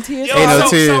 but ain't no tears. Ain't no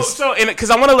tears. So, because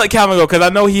I want to let Calvin go because I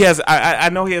know he has. I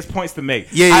know he has points to make.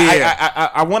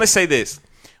 I want to say this.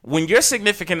 When your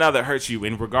significant other hurts you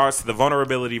in regards to the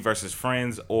vulnerability versus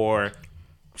friends or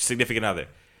significant other,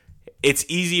 it's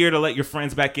easier to let your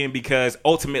friends back in because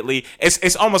ultimately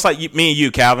it's almost like me and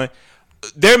you, Calvin.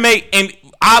 And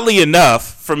oddly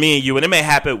enough, for me and you, and it may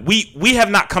happen, we have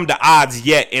not come to odds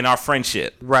yet in our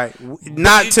friendship. Right.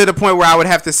 Not to the point where I would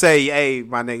have to say, hey,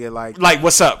 my nigga, like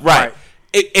what's up? Right.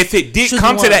 If it did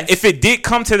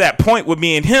come to that point with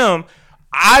me and him,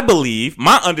 I believe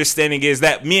my understanding is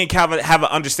that me and Calvin have an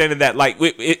understanding that like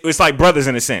it's like brothers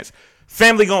in a sense.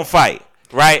 Family gonna fight,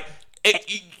 right?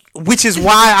 Which is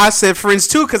why I said friends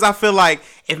too, because I feel like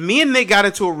if me and Nick got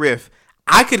into a riff,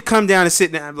 I could come down and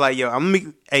sit down and be like, yo,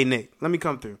 hey Nick, let me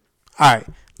come through. All right,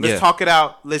 let's talk it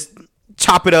out. Let's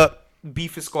chop it up.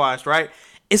 Beef is squashed, right?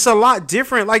 It's a lot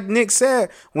different. Like Nick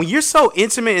said, when you're so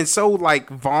intimate and so like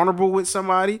vulnerable with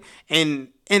somebody, and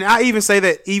I even say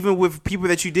that even with people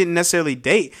that you didn't necessarily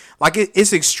date, like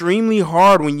it's extremely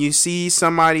hard when you see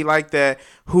somebody like that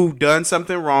who done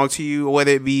something wrong to you,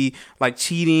 whether it be like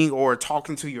cheating or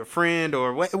talking to your friend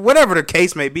or whatever the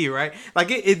case may be, right?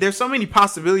 Like there's so many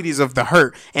possibilities of the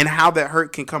hurt and how that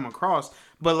hurt can come across.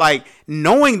 But like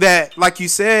knowing that, like you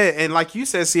said, and like you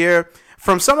said, Sierra,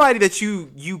 from somebody that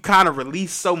you kind of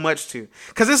release so much to,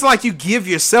 because it's like you give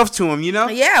yourself to them, you know?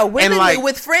 Yeah,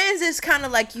 with friends, it's kind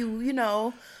of like you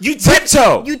know. You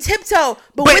tiptoe.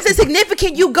 But with the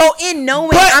significant, you go in knowing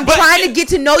I'm trying to get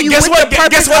to know you with the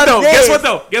purpose of this.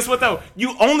 Guess what though?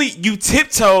 You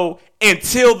tiptoe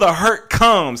until the hurt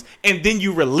comes, and then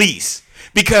you release.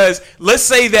 Because let's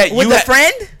say that with a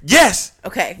friend. Yes.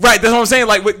 Okay. Right. That's what I'm saying.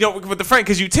 Like with the friend,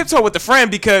 because you tiptoe with the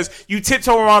friend because you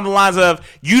tiptoe around the lines of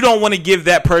you don't want to give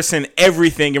that person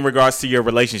everything in regards to your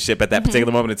relationship at that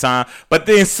particular moment in time. But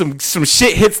then some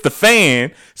shit hits the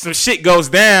fan, some shit goes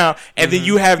down, and then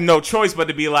you have no choice but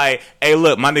to be like, hey,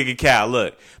 look, my nigga Cal,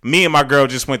 look, me and my girl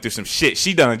just went through some shit.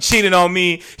 She done cheated on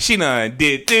me. She done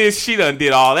did this. She done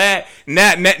did all that.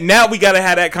 Now we gotta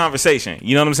have that conversation.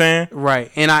 You know what I'm saying?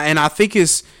 Right. And I think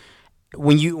it's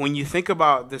when you think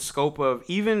about the scope of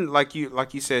even like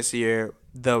you said, Sierra,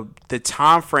 the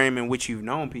time frame in which you've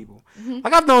known people.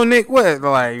 Like I've known Nick like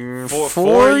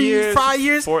 4 years, 5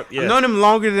 years. I've known him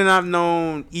longer than I've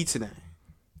known Itane.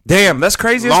 Damn, that's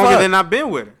crazy. Longer than I've been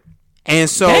with her. And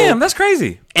so damn, that's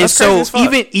crazy. And so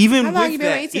even how long with you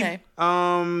been with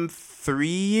Itane? 3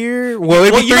 years. Well,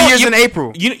 it'll be 3 years in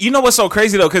April. You know what's so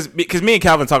crazy though, because me and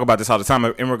Calvin talk about this all the time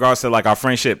in regards to like our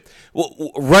friendship,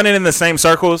 running in the same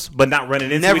circles but not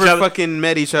running into each other. Never fucking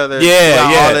met each other.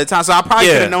 All the time. So I probably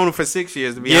could have known him for 6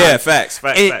 years to be honest. Yeah, facts.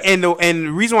 And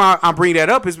the reason why I bring that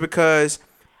up is because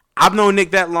I've known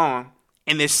Nick that long,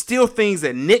 and there's still things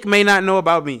that Nick may not know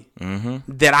about me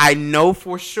that I know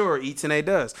for sure Itane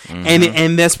does,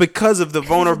 and that's because of the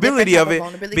vulnerability of it.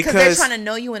 Because they're trying to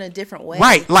know you in a different way,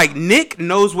 right? Like Nick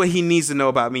knows what he needs to know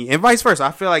about me, and vice versa.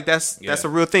 I feel like that's a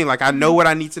real thing. Like I know what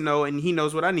I need to know, and he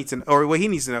knows what I need to know, or what he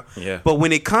needs to know. Yeah. But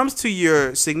when it comes to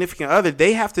your significant other,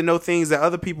 they have to know things that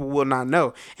other people will not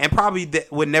know, and probably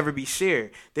that would never be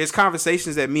shared. There's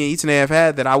conversations that me and Itane have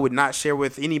had that I would not share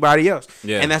with anybody else,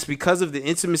 and that's because of the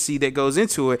intimacy that goes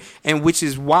into it, and which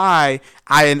is why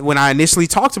when I initially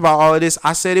talked about all of this,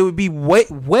 I said it would be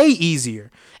way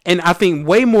easier, and I think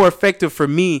way more effective for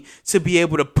me to be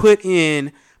able to put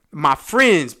in my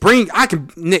friends.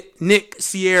 Nick,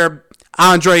 Sierra,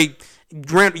 Andre,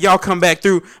 Grant, y'all come back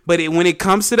through. But when it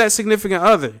comes to that significant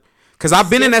other, because I've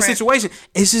been in that situation,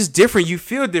 it's just different. You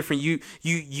feel different.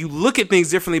 You look at things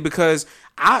differently, because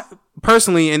I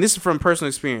personally, and this is from personal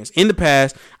experience, in the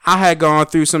past, I had gone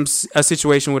through a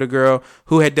situation with a girl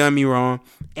who had done me wrong,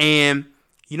 and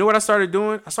you know what I started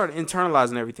doing? I started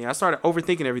internalizing everything. I started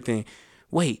overthinking everything.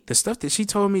 Wait, the stuff that she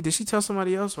told me, did she tell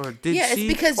somebody else, or did she? Yeah, it's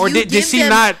because did she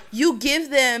not? You give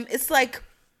them. It's like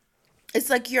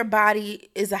your body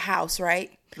is a house,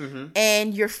 right?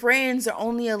 And your friends are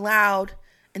only allowed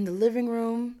in the living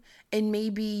room and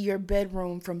maybe your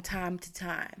bedroom from time to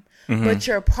time. Mm-hmm. But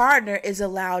your partner is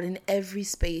allowed in every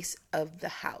space of the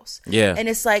house. Yeah. And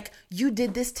it's like, you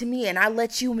did this to me and I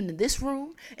let you into this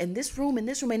room and this room and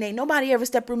this room and ain't nobody ever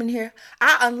stepped room in here.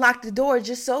 I unlocked the door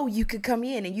just so you could come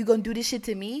in and you gonna do this shit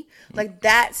to me? Like,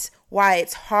 that's why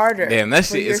it's harder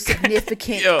for your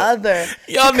significant other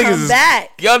y'all to niggas come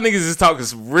back. Y'all niggas is talking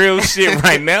some real shit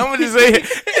right now. I'm gonna just say,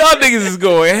 y'all niggas is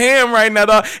going ham right now,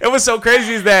 dog. And what's so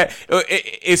crazy is that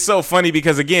it's so funny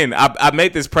because, again, I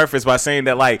made this preface by saying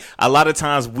that, like, a lot of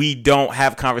times we don't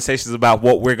have conversations about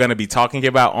what we're gonna be talking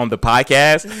about on the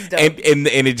podcast,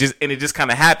 and it just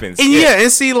kind of happens. And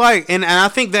and see, like, and I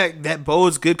think that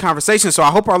bodes good conversation. So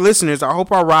I hope our listeners, I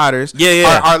hope our riders,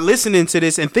 are listening to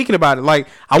this and thinking about it. Like,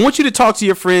 I want you to talk to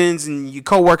your friends and your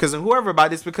coworkers and whoever about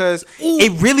this, because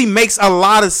it really makes a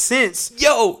lot of sense,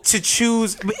 to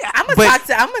choose. I'm gonna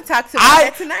talk to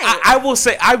my tonight. I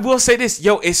will say this,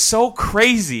 it's so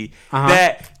crazy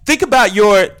that think about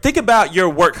your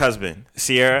work husband,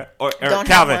 Sierra, or don't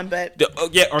Calvin, have one,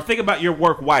 but or think about your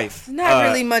work wife. Not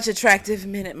really much attractive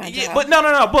men at my job. But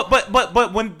no,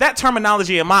 but when that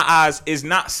terminology in my eyes is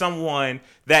not someone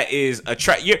that is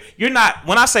you're not,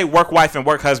 when I say work wife and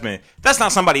work husband, that's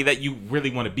not somebody that you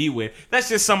really want to be with. That's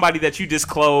just somebody that you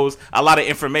disclose a lot of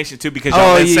information to because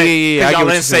y'all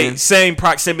say same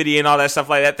proximity and all that stuff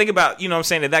like that. Think about, you know what I'm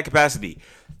saying, in that capacity.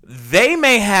 They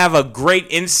may have a great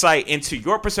insight into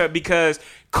your perspective because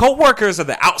coworkers are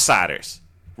the outsiders,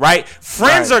 right?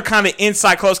 Friends are kind of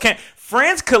inside close.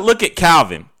 Friends could look at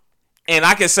Calvin and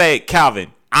I could say,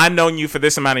 Calvin, I've known you for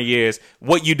this amount of years.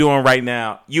 What you doing right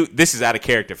now? This is out of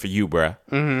character for you, bruh.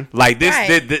 Mm-hmm. Like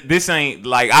this ain't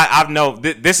like I know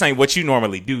this ain't what you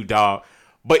normally do, dog.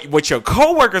 But what your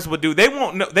coworkers will do, they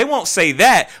won't say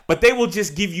that, but they will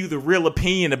just give you the real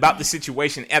opinion about the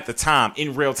situation at the time,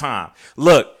 in real time.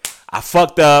 Look, I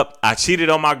fucked up. I cheated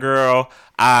on my girl.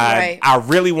 I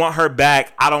really want her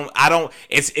back. I don't.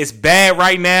 It's bad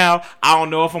right now. I don't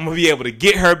know if I'm gonna be able to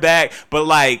get her back. But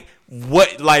like,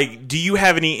 do you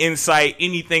have any insight,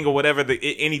 anything or whatever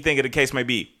anything of the case may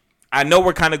be? I know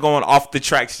we're kind of going off the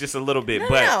tracks just a little bit,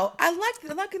 but I like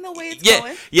the way it's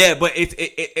going. Yeah, but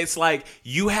it's like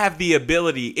you have the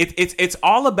ability. It's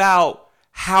all about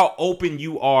how open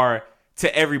you are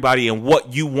to everybody and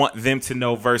what you want them to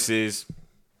know versus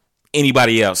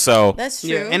anybody else. So that's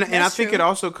true. Yeah, and I think it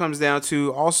also comes down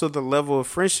to also the level of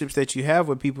friendships that you have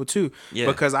with people too. Yeah.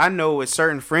 Because I know with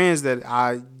certain friends that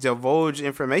I divulge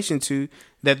information to,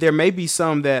 that there may be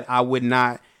some that I would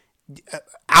not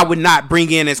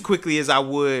bring in as quickly as I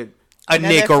would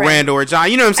Nick or Randall or John.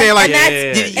 You know what I'm saying? Like,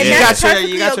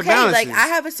 you got your balances. Like, I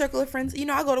have a circle of friends. You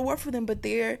know, I go to work for them, but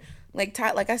they're like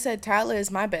I said, Tyler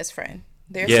is my best friend.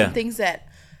 There are some things that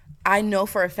I know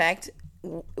for a fact.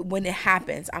 When it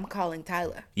happens, I'm calling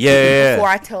Tyler. Before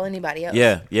I tell anybody else.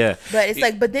 Yeah. But it's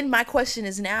like, but then my question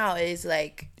is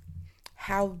like,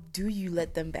 how do you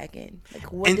let them back in?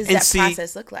 Like, what does that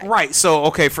process look like? Right. So,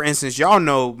 okay, for instance, y'all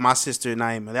know my sister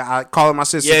Naima. I call her my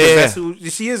sister because that's who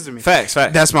she is to me. Facts.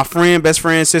 That's my friend, best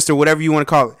friend, sister, whatever you want to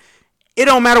call it. It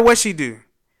don't matter what she do.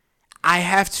 I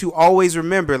have to always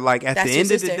remember, like, at the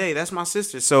end of the day, that's my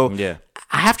sister. So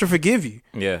I have to forgive you.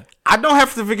 Yeah. I don't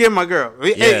have to forgive my girl.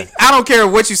 Yeah. I don't care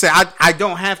what you say. I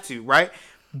don't have to, right?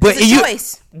 But it's a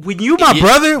choice. When you my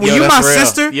brother, when you my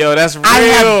sister, that's real. I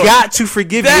have got to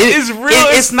forgive you. That is real.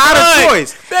 It's not a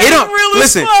choice. That is real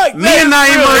as fuck. Me and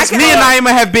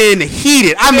Naima have been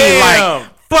heated. I mean, like,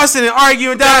 fussing and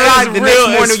arguing. The next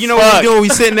morning, you know what we doing? We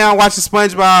sitting down watching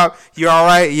SpongeBob. You all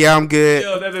right? Yeah, I'm good.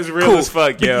 Yo, that is real as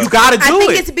fuck, yo. You gotta do it. I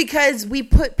think it's because we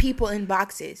put people in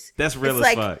boxes. That's real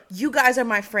as fuck. Like, you guys are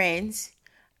my friends.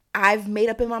 I've made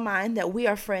up in my mind that we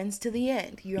are friends to the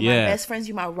end. You're my best friends.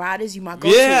 You're my riders. You my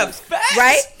go-tos. Yeah, facts.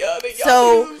 Right?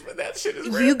 So that shit is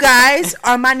real. You guys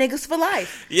are my niggas for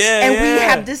life. Yeah, and we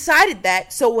have decided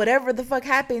that. So whatever the fuck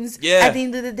happens, at the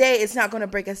end of the day, it's not going to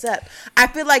break us up. I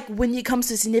feel like when it comes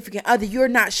to significant other, you're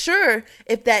not sure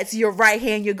if that's your right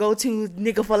hand, your go-to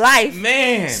nigga for life.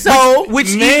 Man. So which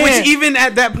even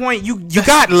at that point, you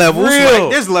got levels. Real.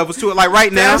 Like, there's levels to it. Like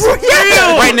right now,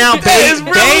 right now,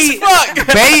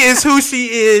 Bae is who she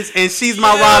is, and she's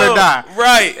my ride or die.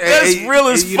 Right. That's real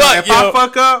as fuck. If I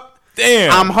fuck up,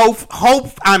 damn,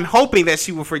 I'm hoping that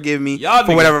she will forgive me y'all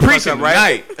for whatever fuck up,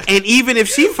 right? And even if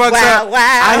she fucks up,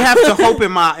 I have to hope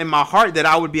in my heart that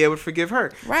I would be able to forgive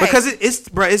her, right? Because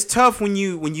it's tough when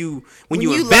you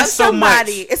invest so much.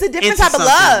 It's a different type of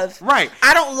love, right?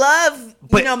 I don't love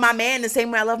my man the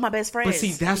same way I love my best friend. But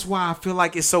see, that's why I feel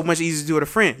like it's so much easier to do with a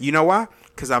friend. You know why?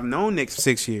 because I've known Nick for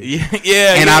 6 years.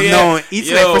 And I've known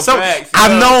Ethan for so.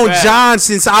 I've known John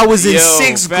since I was in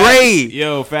sixth grade.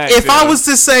 If I was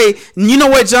to say, you know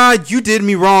what, John, you did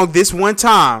me wrong this one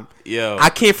time.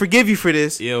 I can't forgive you for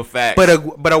this. Facts.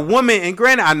 But a woman, and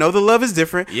granted, I know the love is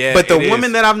different. But the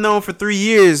woman that I've known for 3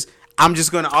 years, I'm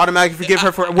just gonna automatically forgive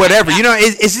her for whatever. You know,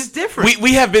 it's just different.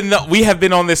 We have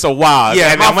been on this a while.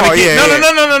 Yeah, and I'm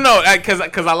gonna no.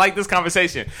 Because I like this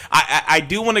conversation. I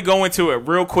do want to go into it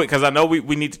real quick because I know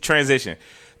we need to transition.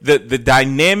 The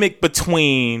dynamic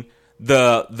between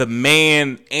the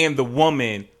man and the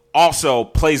woman also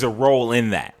plays a role in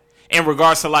that. In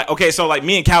regards to like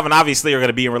me and Calvin obviously are going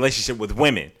to be in a relationship with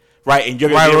women, right? And you're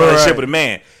going to be in a relationship with a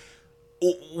man.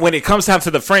 When it comes down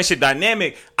to the friendship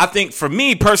dynamic, I think for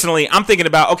me personally, I'm thinking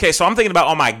about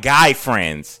all my guy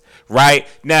friends, right?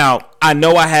 Now, I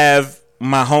know I have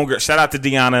my homegirl, shout out to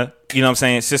Deanna, you know what I'm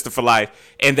saying, sister for life,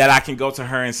 and that I can go to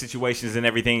her in situations and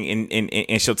everything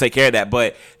and she'll take care of that.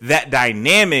 But that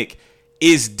dynamic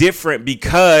is different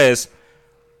because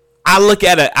I look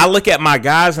at my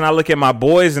guys and I look at my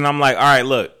boys and I'm like, all right,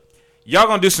 look, y'all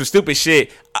gonna do some stupid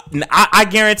shit. I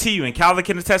guarantee you, and Calvin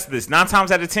can attest to this, 9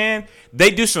 times out of 10,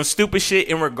 they do some stupid shit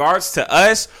in regards to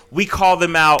us. We call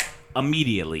them out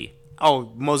immediately.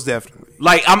 Oh, most definitely.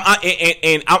 Like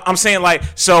I'm saying, like,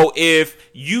 so if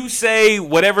you say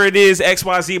whatever it is,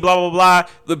 XYZ, blah blah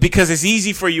blah, because it's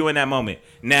easy for you in that moment.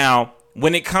 Now,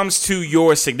 when it comes to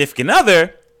your significant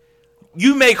other,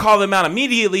 you may call them out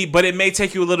immediately, but it may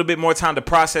take you a little bit more time to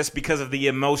process because of the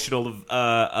emotional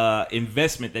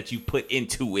investment that you put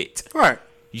into it. Right.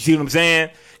 You see what I'm saying?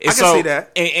 And I can see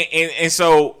that. And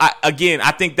so,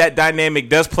 I think that dynamic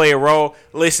does play a role.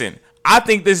 Listen, I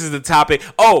think this is the topic.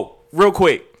 Oh, real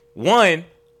quick. One,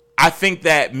 I think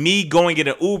that me going in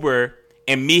an Uber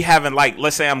and me having, like,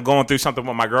 let's say I'm going through something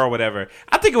with my girl or whatever,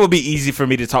 I think it would be easy for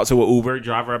me to talk to an Uber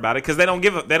driver about it because they don't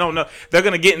know. They're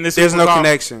going to get in this. There's Uber no car.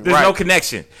 connection. There's no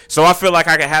connection. So I feel like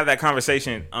I can have that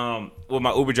conversation with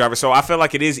my Uber driver. So I feel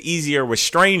like it is easier with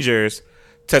strangers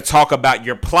to talk about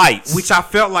your plights. Which I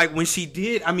felt like when she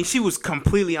did, I mean, she was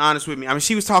completely honest with me. I mean,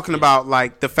 she was talking about,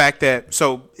 like, the fact that,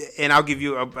 and I'll give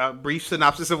you a brief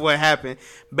synopsis of what happened.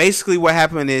 Basically, what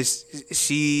happened is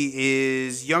she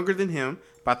is younger than him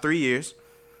by 3 years.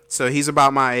 So he's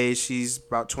about my age. She's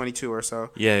about 22 or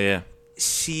so. Yeah.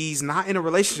 She's not in a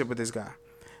relationship with this guy,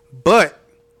 but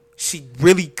she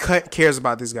really cares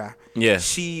about this guy. Yeah.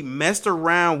 She messed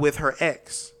around with her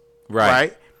ex.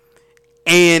 Right.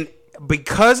 And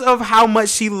because of how much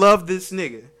she loved this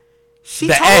nigga, she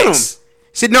the told ex. him.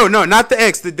 She no, not the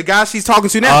ex, the guy she's talking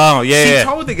to now. Oh, yeah. She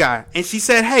told the guy, and she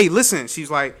said, "Hey, listen." She's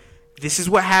like, "This is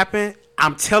what happened.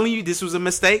 I'm telling you, this was a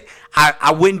mistake.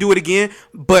 I wouldn't do it again.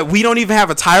 But we don't even have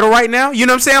a title right now. You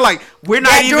know what I'm saying? Like, we're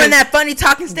not even doing that funny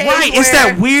talking stage. Right? It's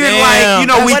that weird, like, you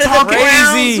know, we talk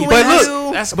crazy. But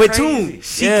look, that's but crazy. Toon,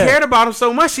 she cared about him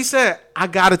so much. She said, "I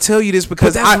gotta tell you this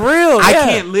because that's real. I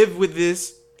can't live with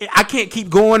this. I can't keep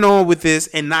going on with this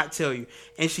and not tell you."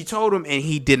 And she told him, and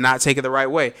he did not take it the right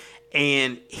way.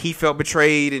 And he felt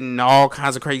betrayed and all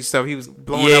kinds of crazy stuff. He was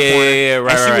blowing up on her. Yeah,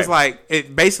 right. And she was like,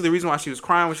 basically the reason why she was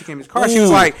crying when she came in his car, she was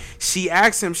like, she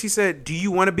asked him, she said, "Do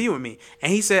you want to be with me?"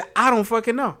 And he said, "I don't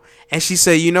fucking know." And she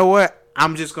said, "You know what?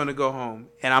 I'm just going to go home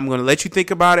and I'm going to let you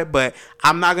think about it, but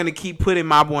I'm not going to keep putting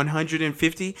my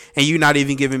 150 and you not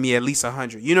even giving me at least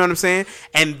 100. You know what I'm saying?"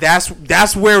 And that's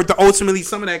where ultimately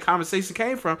some of that conversation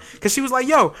came from, because she was like,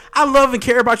 "Yo, I love and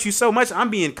care about you so much. I'm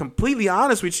being completely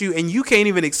honest with you and you can't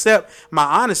even accept my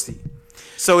honesty."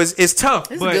 So it's tough.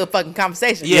 This is a good fucking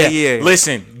conversation. Yeah.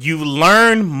 Listen, you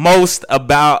learn most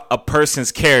about a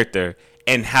person's character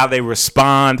and how they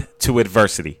respond to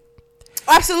adversity.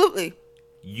 Absolutely.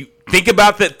 You think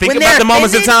about the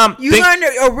moments of time. You learn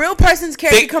a real person's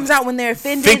character comes out when they're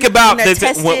offended. Think about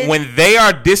when they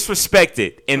are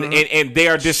disrespected, and they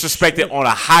are disrespected on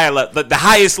a higher level. The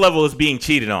highest level is being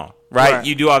cheated on, right?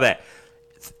 You do all that,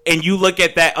 and you look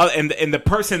at that, and the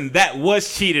person that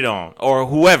was cheated on, or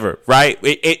whoever, right?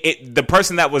 The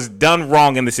person that was done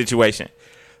wrong in the situation.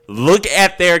 Look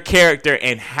at their character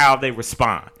and how they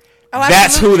respond.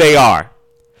 That's who they are.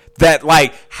 That,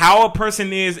 like, how a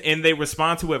person is and they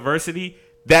respond to adversity,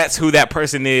 that's who that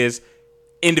person is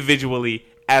individually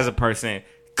as a person.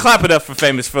 Clap it up for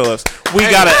Famous Phillips. We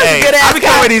got an A. I be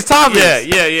coming with these topics.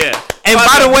 Yeah. And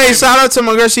by the way, shout out to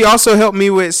my girl. She also helped me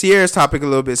with Sierra's topic a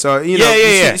little bit. So, you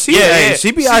know,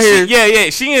 she be out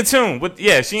here. She in tune with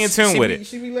it.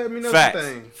 She be letting me know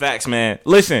Facts, man.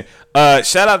 Listen,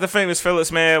 shout out to Famous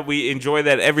Phillips, man. We enjoy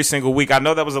that every single week. I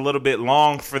know that was a little bit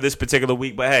long for this particular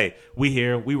week, but hey, we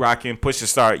here, we rocking, push to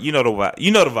start. You know the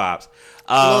vibes.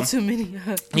 A little too many.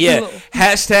 Yeah.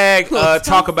 Hashtag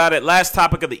talk about it. Last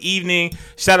topic of the evening.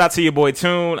 Shout out to your boy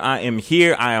Tune. I am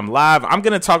here. I am live. I'm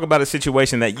going to talk about a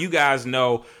situation that you guys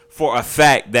know for a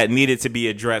fact that needed to be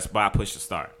addressed by Push to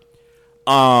Start.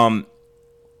 I'm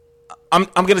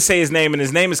going to say his name, and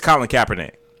his name is Colin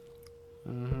Kaepernick.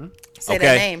 Mm-hmm. Say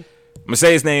that name. I'm going to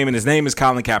say his name, and his name is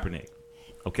Colin Kaepernick.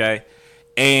 Okay?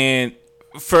 And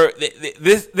for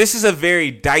this is a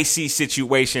very dicey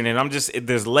situation, and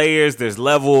there's layers, there's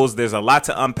levels, there's a lot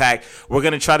to unpack. We're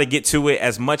going to try to get to it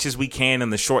as much as we can in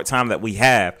the short time that we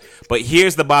have. But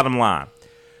here's the bottom line.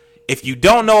 If you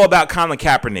don't know about Colin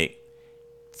Kaepernick,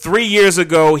 3 years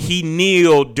ago, he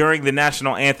kneeled during the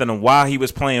national anthem while he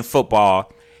was playing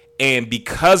football. And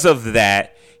because of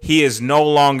that, he is no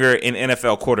longer an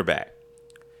NFL quarterback.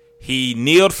 He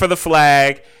kneeled for the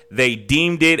flag. They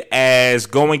deemed it as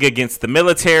going against the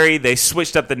military. They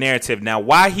switched up the narrative. Now,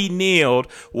 why he kneeled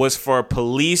was for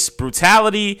police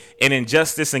brutality and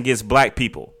injustice against black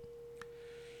people.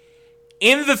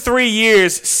 In the 3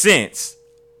 years since,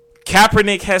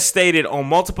 Kaepernick has stated on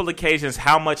multiple occasions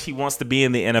how much he wants to be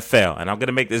in the NFL. And I'm going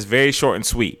to make this very short and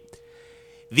sweet.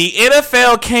 The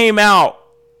NFL came out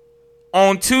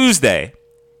on Tuesday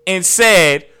and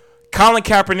said, Colin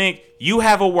Kaepernick, you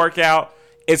have a workout.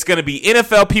 It's going to be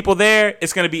NFL people there.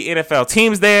 It's going to be NFL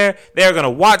teams there. They're going to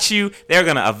watch you. They're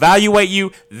going to evaluate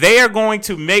you. They are going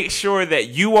to make sure that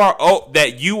you are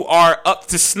up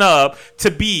to snub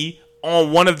to be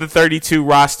on one of the 32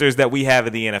 rosters that we have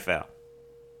in the NFL.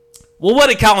 Well, what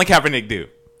did Colin Kaepernick do?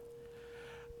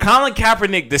 Colin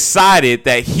Kaepernick decided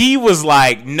that he was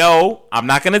like, no, I'm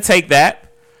not going to take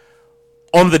that.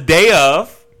 On the day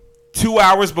of, 2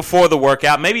 hours before the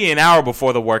workout, maybe an hour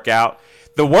before the workout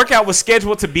was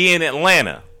scheduled to be in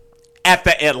Atlanta at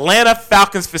the Atlanta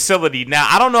Falcons facility. Now,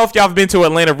 I don't know if y'all have been to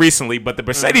Atlanta recently, but the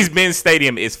Mercedes-Benz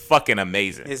Stadium is fucking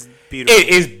amazing. It's beautiful. It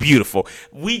is beautiful.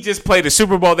 We just played the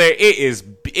Super Bowl there. It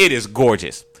is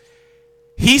gorgeous.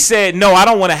 He said, no, I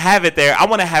don't want to have it there. I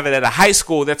want to have it at a high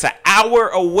school that's an hour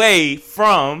away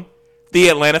from the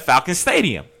Atlanta Falcons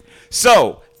Stadium.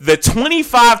 So the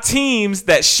 25 teams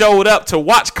that showed up to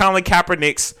watch Colin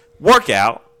Kaepernick's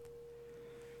workout,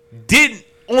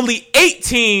 only 8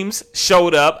 teams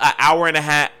showed up an hour and a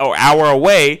half or hour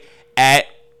away at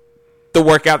the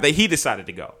workout that he decided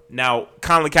to go. Now,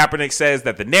 Colin Kaepernick says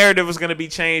that the narrative was going to be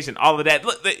changed and all of that.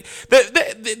 Look,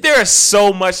 there is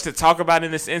so much to talk about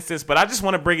in this instance, but I just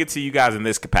want to bring it to you guys in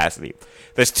this capacity.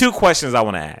 There's 2 questions I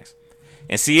want to ask.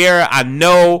 And Sierra, I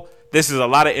know this is a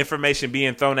lot of information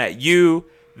being thrown at you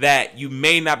that you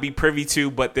may not be privy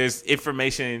to, but there's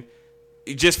information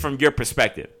just from your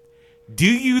perspective. Do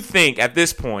you think at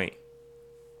this point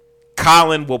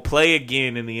Colin will play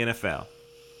again in the NFL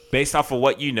based off of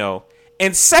what you know?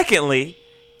 And secondly,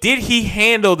 did he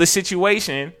handle the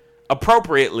situation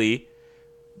appropriately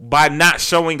by not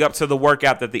showing up to the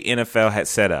workout that the NFL had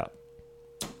set up?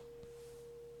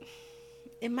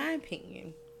 In my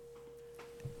opinion,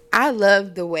 I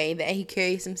love the way that he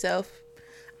carries himself.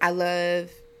 I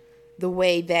love the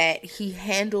way that he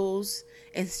handles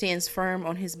and stands firm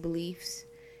on his beliefs.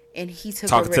 And he took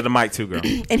Talking to the mic too, girl.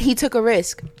 And he took a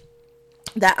risk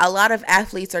that a lot of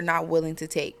athletes are not willing to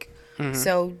take. Mm-hmm.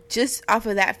 So just off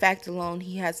of that fact alone,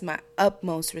 he has my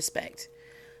utmost respect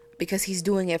because he's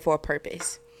doing it for a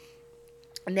purpose.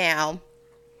 Now,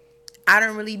 I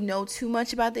don't really know too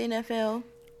much about the NFL.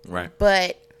 Right.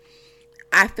 But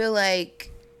I feel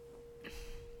like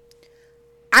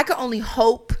I can only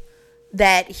hope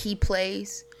that he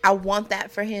plays. I want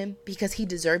that for him because he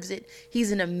deserves it. He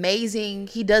does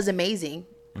amazing.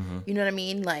 Mm-hmm. You know what I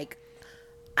mean? Like,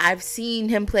 I've seen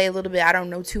him play a little bit. I don't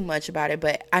know too much about it,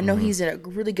 but I know he's a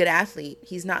really good athlete.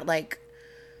 He's not like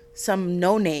some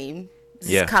no-name.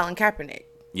 This is Colin Kaepernick.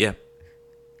 Yeah.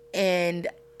 And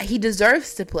he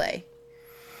deserves to play.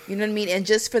 You know what I mean? And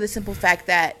just for the simple fact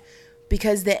that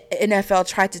because the NFL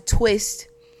tried to twist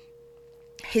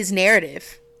his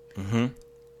narrative. Mm-hmm.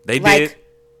 They like, did.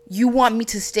 You want me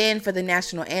to stand for the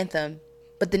national anthem,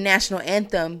 but the national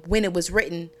anthem, when it was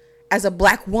written, as a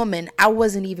black woman, I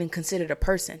wasn't even considered a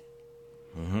person.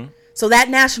 Mm-hmm. So that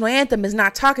national anthem is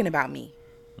not talking about me.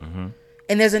 Mm-hmm.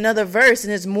 And there's another verse,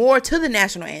 and there's more to the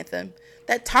national anthem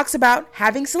that talks about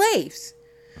having slaves.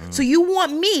 Mm-hmm. So you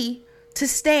want me to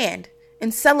stand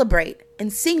and celebrate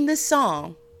and sing this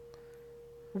song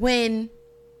when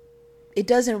it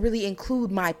doesn't really include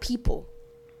my people.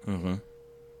 Mm-hmm.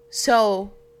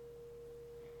 So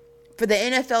for the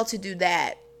NFL to do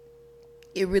that,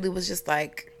 it really was just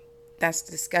like, that's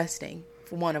disgusting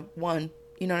for one.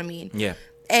 You know what I mean? Yeah.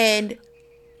 And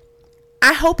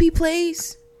I hope he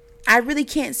plays. I really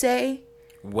can't say.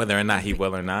 Whether or not he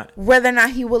will or not. Whether or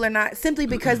not he will or not, simply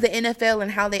because the NFL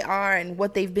and how they are and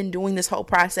what they've been doing this whole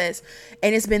process,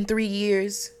 and it's been 3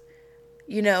 years,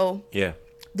 you know. Yeah.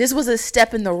 This was a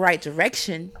step in the right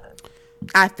direction.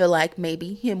 I feel like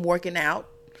maybe him working out,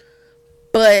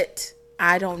 but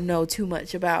I don't know too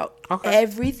much about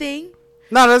everything.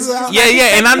 No, that's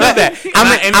yeah, and I know that.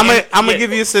 I'm gonna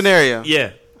give you a scenario.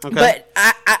 Yeah. Okay. But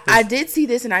I did see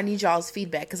this, and I need y'all's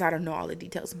feedback because I don't know all the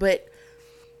details. But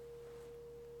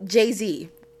Jay-Z.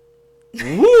 Before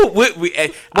you go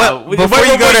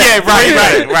there,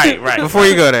 yeah, right. Before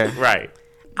you go there, right.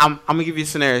 I'm gonna give you a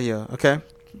scenario. Okay.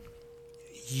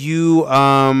 You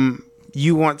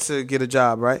want to get a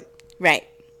job, right? Right.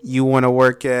 You want to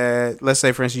work at, let's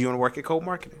say, for instance, you want to work at Cold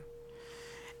Marketing.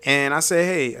 And I say,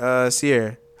 hey,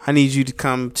 Sierra, I need you to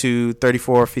come to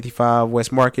 3455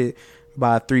 West Market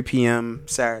by 3 p.m.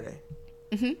 Saturday.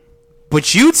 Mm-hmm.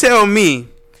 But you tell me,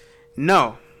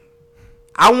 no,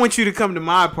 I want you to come to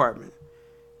my apartment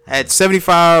at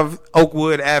 75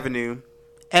 Oakwood Avenue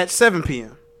at 7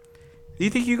 p.m. Do you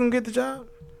think you can get the job?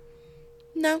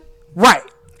 No. Right.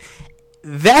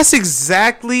 That's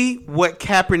exactly what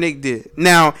Kaepernick did.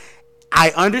 Now, I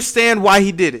understand why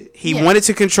he did it. He wanted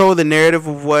to control the narrative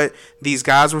of what these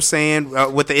guys were saying,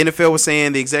 what the NFL was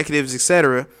saying, the executives,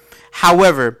 etc.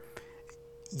 However,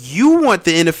 you want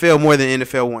the NFL more than the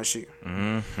NFL wants you.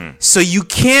 Mm-hmm. So you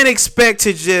can't expect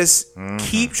to just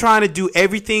keep trying to do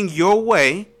everything your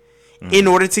way in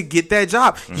order to get that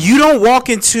job. You don't walk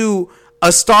into a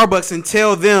Starbucks and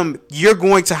tell them you're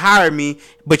going to hire me,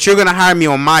 but you're going to hire me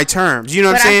on my terms. You know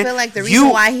what I'm saying? But I feel like the reason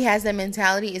why he has that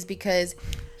mentality is because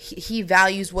he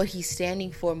values what he's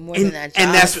standing for more than that job.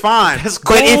 And that's fine. That's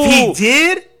cool. But if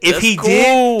he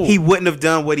did, he wouldn't have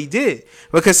done what he did.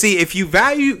 Because see, he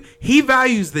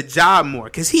values the job more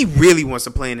because he really wants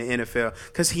to play in the NFL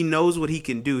because he knows what he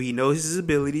can do. He knows his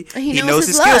ability. He knows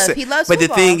his skill set. He loves but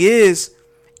football. The thing is,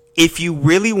 if you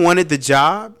really wanted the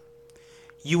job,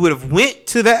 you would have went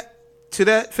to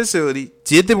that facility,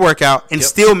 did the workout, and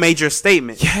still made your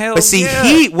statement. But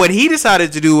see, what he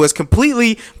decided to do was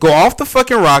completely go off the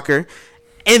fucking rocker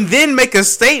and then make a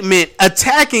statement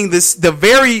attacking the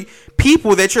very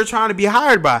people that you're trying to be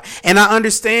hired by. And I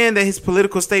understand that his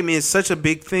political statement is such a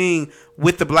big thing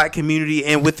with the black community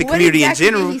and with the community in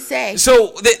general. What did he say?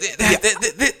 So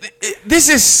this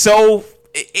is so...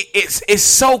 It's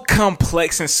so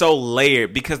complex and so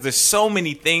layered because there's so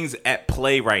many things at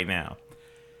play right now.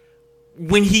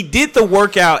 When he did the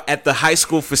workout at the high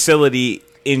school facility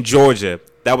in Georgia,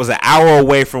 that was an hour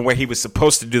away from where he was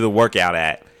supposed to do the workout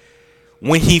at.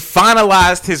 When he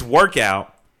finalized his workout,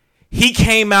 he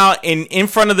came out and in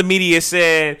front of the media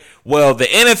said, well, the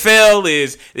NFL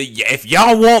is, if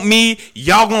y'all want me,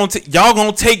 y'all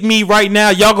gonna take me right now.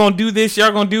 Y'all gonna do this.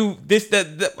 Y'all gonna do this,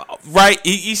 that right?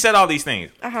 He said all these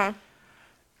things.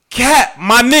 Cap,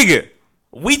 my nigga,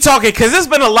 we talking, because there's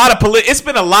been a lot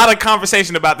of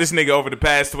conversation about this nigga over the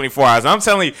past 24 hours. I'm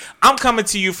telling you, I'm coming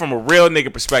to you from a real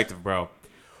nigga perspective, bro.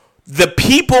 The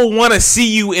people want to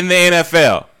see you in the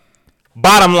NFL.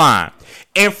 Bottom line.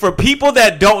 And for people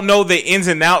that don't know the ins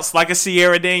and outs, like a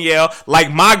Sierra Danielle,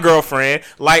 like my girlfriend,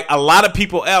 like a lot of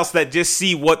people else that just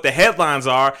see what the headlines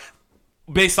are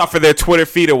based off of their Twitter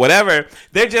feed or whatever,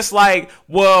 they're just like,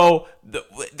 well,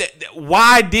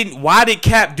 why did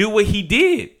Cap do what he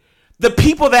did? The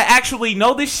people that actually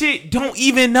know this shit don't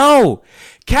even know.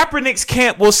 Kaepernick's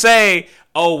camp will say,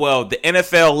 oh, well, the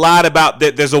NFL lied about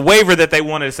that. There's a waiver that they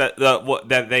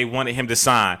wanted him to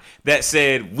sign that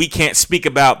said we can't speak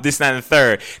about this, that, and the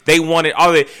third. They wanted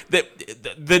all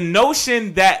the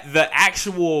notion that the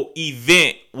actual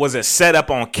event was a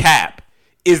setup on Cap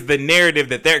is the narrative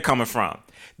that they're coming from.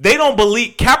 They don't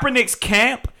believe Kaepernick's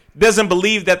camp doesn't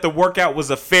believe that the workout was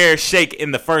a fair shake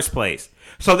in the first place.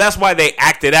 So that's why they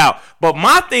acted out. But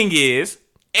my thing is,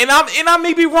 and I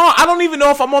may be wrong. I don't even know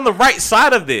if I'm on the right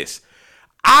side of this.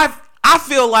 I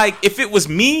feel like if it was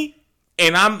me,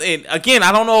 and again,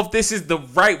 I don't know if this is the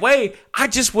right way, I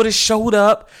just would have showed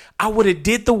up. I would have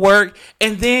did the work,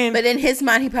 and then. But in his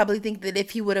mind, he probably think that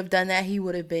if he would have done that, he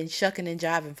would have been shucking and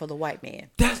jiving for the white man.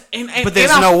 But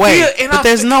there's no way.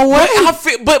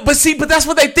 But that's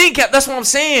what they think. That's what I'm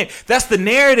saying. That's the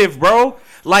narrative, bro.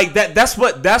 Like that's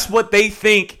what they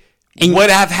think. And would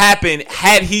have happened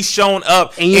had he shown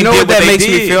up. And you know what that makes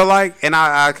me feel like? And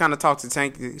I kind of talked to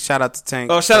Tank. Shout out to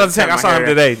Tank. Oh, shout out to Tank. I saw him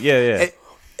today. Yeah.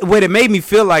 What it made me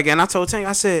feel like, and I told Tank,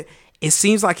 I said, it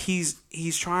seems like he's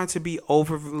trying to be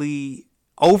overly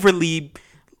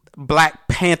black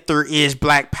Panther-ish,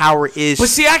 Black Power-ish. But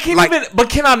see, I can't even. But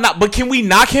can I not? But can we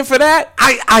knock him for that?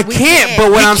 I can't.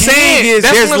 But what I'm saying is,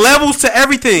 there's levels to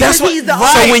everything. That's what.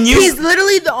 He's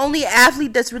literally the only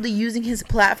athlete that's really using his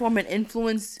platform and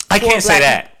influence. I can't say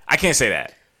that. I can't say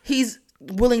that. He's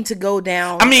willing to go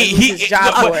down. I mean, his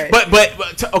job for it.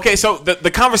 But okay. So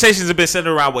the conversations have been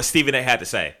centered around what Stephen A. had to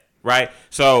say, right?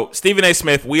 So Stephen A.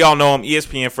 Smith, we all know him,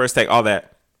 ESPN, First Take, all that.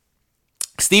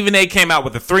 Stephen A. came out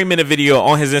with a 3-minute video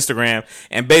on his Instagram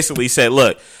and basically said,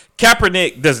 look,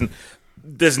 Kaepernick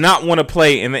does not want to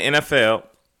play in the NFL,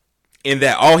 in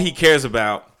that all he cares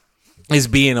about is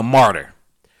being a martyr.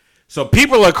 So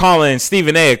people are calling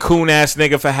Stephen A. coon-ass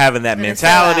nigga for having that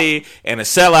mentality and a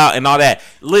sellout and all that.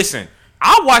 Listen,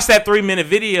 I watched that 3-minute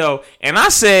video and I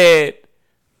said,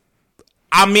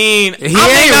 he ain't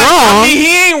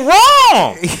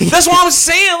wrong. That's what I'm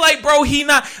saying. Like, bro, he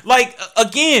not like,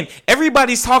 again,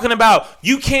 everybody's talking about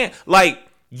you can't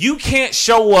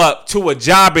show up to a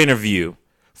job interview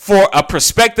for a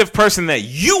prospective person that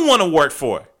you want to work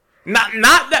for. Not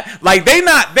that, like, they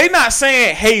not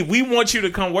saying, hey, we want you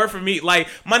to come work for me. Like,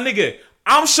 my nigga,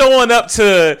 I'm showing up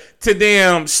to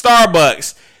damn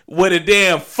Starbucks with a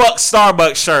damn fuck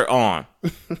Starbucks shirt on.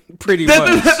 Pretty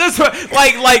much. That's what,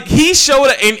 like he showed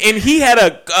up and he had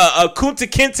a Kunta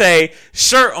Kinte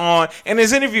shirt on in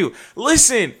his interview.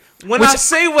 Listen, I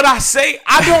say what I say,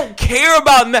 I don't care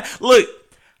about that. Look,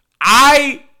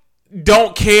 I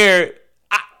don't care.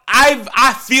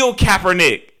 I feel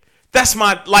Kaepernick. That's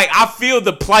my, like, I feel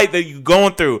the plight that you're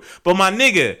going through. But my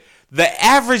nigga, the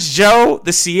average Joe,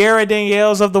 the Sierra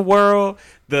Danielles of the world,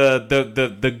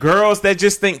 the girls that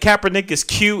just think Kaepernick is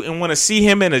cute and want to see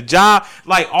him in a job,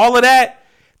 like all of that,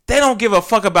 they don't give a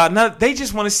fuck about nothing. They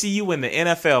just want to see you in the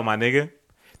NFL, my nigga.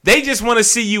 They just want to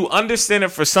see you under center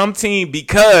for some team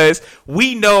because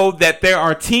we know that there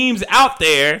are teams out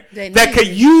there that could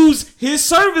use his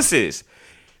services.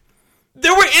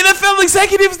 There were NFL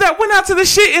executives that went out to the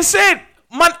shit and said,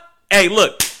 hey,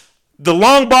 look, the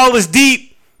long ball is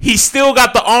deep. He's still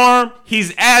got the arm.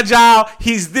 He's agile.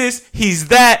 He's this. He's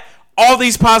that. All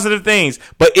these positive things.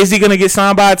 But is he going to get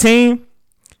signed by a team?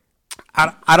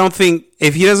 I don't think,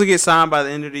 if he doesn't get signed by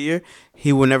the end of the year,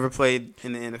 he will never play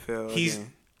in the NFL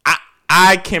again.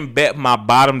 I can bet my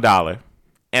bottom dollar,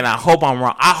 and I hope I'm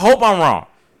wrong,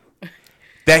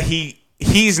 that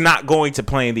he's not going to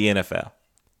play in the NFL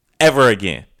ever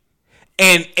again.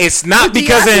 And it's not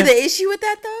because do you see the issue with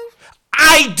that though?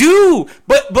 I do,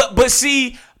 but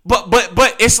see,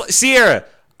 but it's Sierra.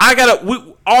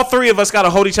 All three of us gotta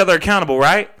hold each other accountable,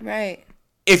 right? Right.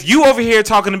 If you over here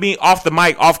talking to me off the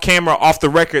mic, off camera, off the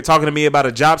record, talking to me about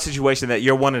a job situation that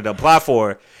you're wanting to apply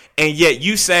for, and yet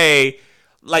you say,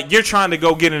 like, you're trying to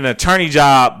go get an attorney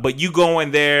job, but you go in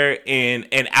there in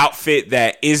an outfit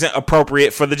that isn't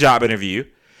appropriate for the job interview.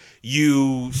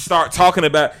 You start talking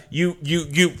about you. But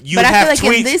I feel like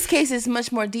tweets. In this case, it's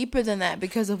much more deeper than that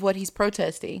because of what he's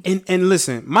protesting. And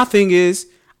listen, my thing is,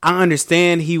 I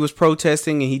understand he was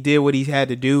protesting and he did what he had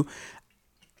to do.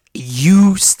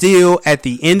 You still, at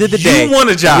the end of the day, want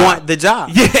a job. Want the job.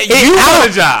 Yeah, you want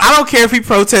a job. I don't care if he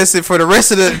protested for the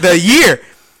rest of the year.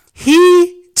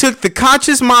 He took the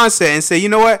conscious mindset and said, you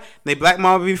know what? They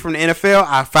blackballed me from the NFL.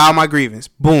 I filed my grievance.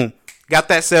 Boom. Got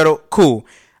that settled. Cool.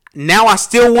 Now I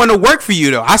still want to work for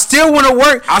you, though. I still want to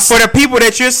work for the people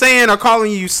that you're saying are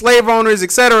calling you slave owners,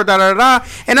 etc.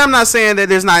 And I'm not saying that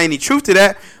there's not any truth to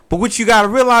that. But what you got to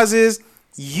realize is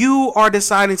you are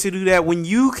deciding to do that when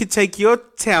you could take your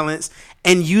talents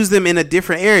and use them in a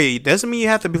different area. It doesn't mean you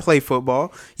have to play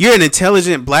football. You're an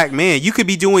intelligent black man. You could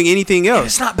be doing anything else.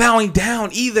 It's not bowing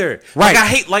down either. Right. I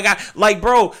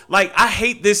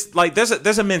hate this. Like,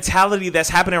 there's a mentality that's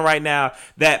happening right now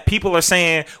that people are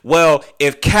saying, well,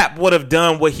 if Cap would have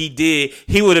done what he did,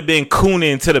 he would have been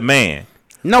cooning to the man.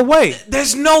 No way.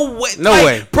 There's no way. No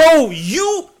way. Bro,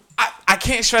 I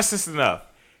can't stress this enough.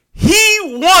 He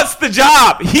wants the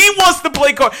job. He wants to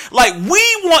play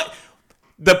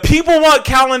the people want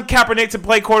Colin Kaepernick to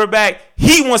play quarterback.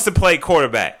 He wants to play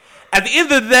quarterback. At the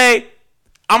end of the day,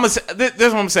 this is what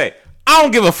I'm going to say. I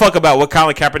don't give a fuck about what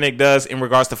Colin Kaepernick does in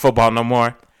regards to football no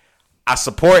more. I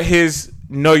support his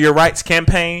Know Your Rights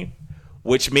campaign,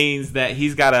 which means that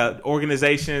he's got an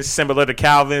organization similar to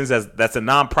Calvin's that's a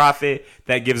nonprofit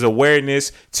that gives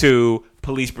awareness to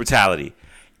police brutality.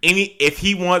 If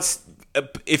he wants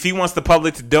the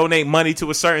public to donate money to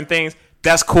a certain things,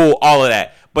 that's cool, all of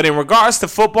that. But in regards to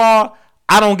football,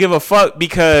 I don't give a fuck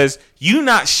because you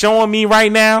not showing me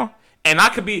right now. And I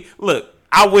could be, look,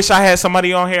 I wish I had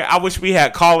somebody on here. I wish we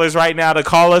had callers right now to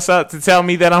call us up to tell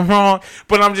me that I'm wrong.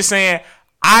 But I'm just saying,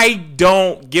 I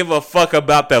don't give a fuck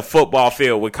about the football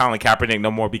field with Colin Kaepernick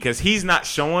no more because he's not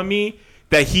showing me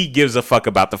that he gives a fuck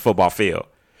about the football field.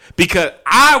 Because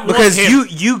I want because him,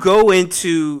 you go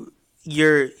into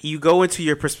your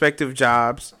prospective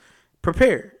jobs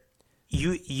prepared.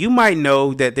 You might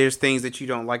know that there's things that you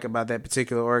don't like about that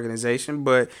particular organization,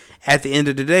 but at the end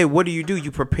of the day, what do?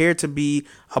 You prepare to be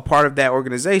a part of that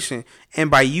organization,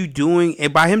 and by him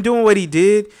doing what he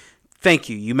did, thank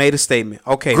you. You made a statement.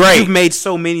 Okay, great. You've made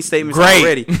so many statements Great.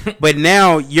 already, but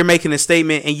now you're making a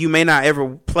statement, and you may not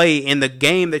ever play in the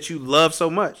game that you love so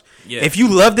much. Yeah. If you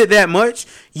loved it that much,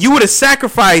 you would have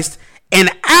sacrificed an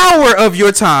hour of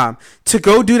your time to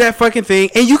go do that fucking thing,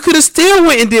 and you could have still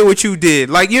went and did what you did.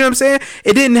 Like, you know what I'm saying?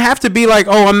 It didn't have to be like,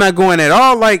 oh, I'm not going at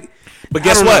all. Like, but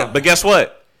guess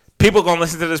what? People gonna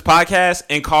listen to this podcast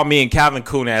and call me and Calvin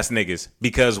coon ass niggas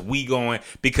because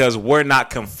we're not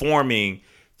conforming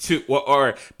to,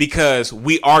 or because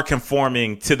we are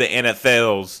conforming to the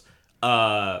NFL's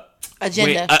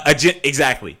agenda.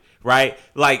 Exactly. Right?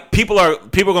 Like, people are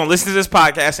gonna listen to this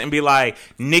podcast and be like,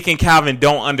 Nick and Calvin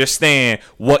don't understand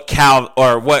what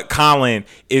Colin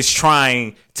is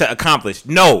trying to accomplish.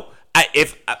 No,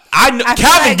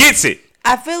 Calvin gets it.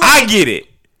 I get it.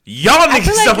 Y'all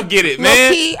niggas don't get it,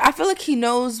 man. I feel like he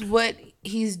knows what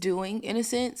he's doing in a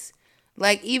sense.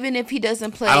 Like, even if he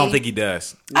doesn't play, I don't think he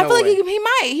does. I feel like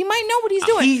he might know what he's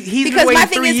doing. He's been waiting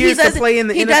 3 years to play in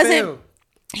the NFL.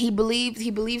 He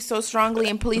believes so strongly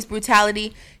in police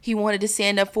brutality. He wanted to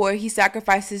stand up for it. He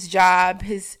sacrificed his job,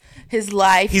 his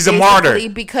life. He's a martyr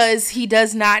because he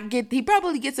does not get. He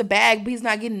probably gets a bag, but he's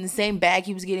not getting the same bag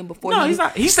he was getting before. No, he's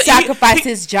not. He sacrificed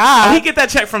his job. Oh, he get that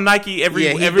check from Nike every.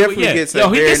 He gets a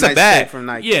bag from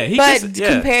Nike. Yeah,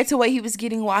 compared to what he was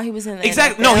getting while he was in the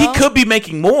exactly. NFL, No, he could be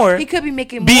making more. He could be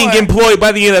making being more. employed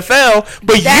by the NFL,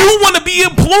 but you want to be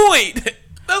employed.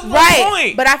 That's my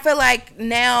point. But I feel like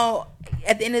now,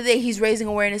 at the end of the day, he's raising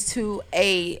awareness to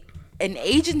an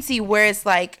agency where it's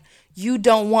like, you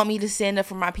don't want me to stand up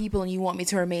for my people and you want me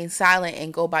to remain silent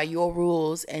and go by your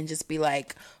rules and just be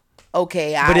like,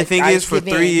 okay, but the thing is, for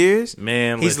 3 years,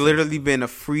 man, he's literally been a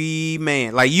free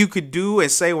man. Like, you could do and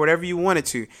say whatever you wanted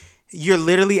to. You're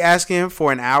literally asking him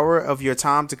for an hour of your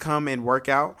time to come and work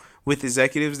out with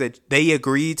executives that they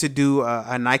agreed to do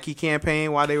a Nike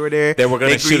campaign while they were there. They were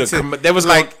going to shoot there was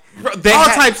like all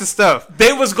types of stuff.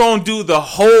 They was going to do the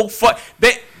whole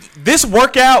this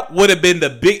workout would have been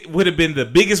the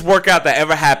biggest workout that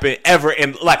ever happened ever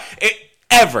in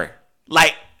ever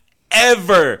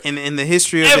in the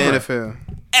history of the NFL.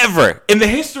 Ever in the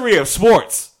history of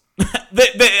sports.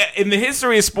 In the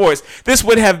history of sports, this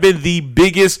would have been the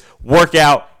biggest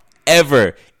workout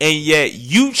ever. And yet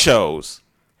you chose.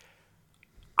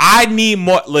 I need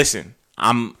more. Listen,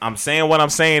 I'm saying what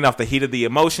I'm saying off the heat of the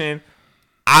emotion.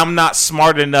 I'm not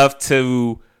smart enough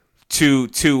to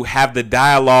have the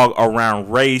dialogue around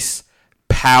race,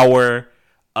 power,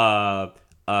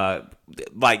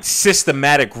 like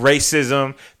systematic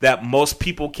racism that most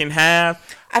people can have.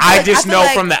 I just know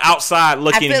from the outside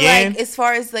looking in. Like, as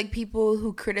far as like people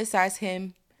who criticize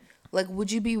him, like,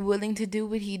 would you be willing to do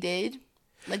what he did?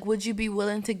 Like, would you be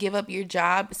willing to give up your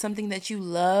job, something that you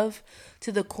love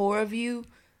to the core of you,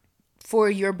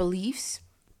 for your beliefs?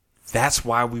 That's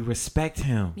why we respect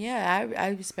him. Yeah, I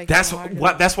respect him.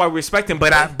 That's why we respect him.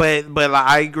 But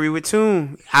I agree with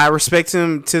Toon. I respect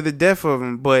him to the death of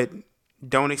him, but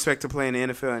don't expect to play in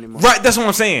the NFL anymore. Right, that's what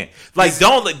I'm saying. Like,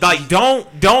 don't talk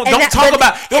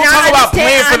about playing for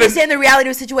I understand the reality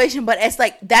of the situation, but it's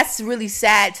like, that's really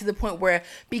sad to the point where,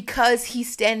 because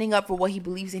he's standing up for what he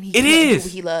believes in, he can't do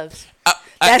what he loves.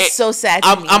 That's so sad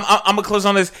to me. I'm gonna close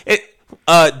on this.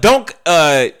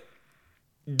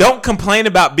 Don't complain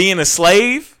about being a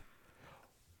slave,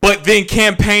 but then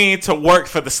campaign to work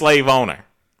for the slave owner.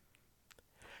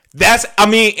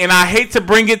 And I hate to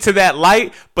bring it to that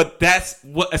light, but that's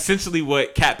essentially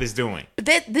what Cap is doing.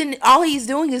 Then all he's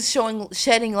doing is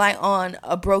shedding light on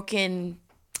a broken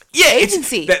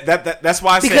agency. That's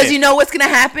why I said, because you know what's gonna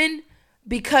happen?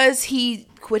 Because he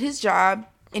quit his job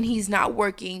and he's not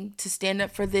working to stand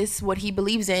up for what he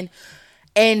believes in,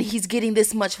 and he's getting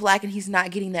this much flack and he's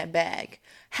not getting that bag.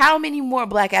 How many more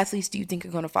black athletes do you think are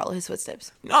going to follow his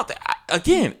footsteps? No,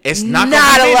 again, it's not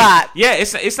a lot. Yeah,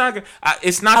 it's not.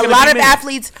 It's not. A lot of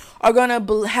athletes are going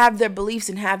to have their beliefs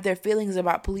and have their feelings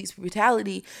about police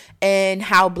brutality and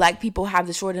how black people have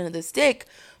the short end of the stick,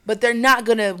 but they're not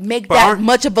going to make that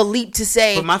much of a leap to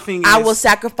say, I will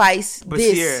sacrifice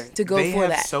this to go for that.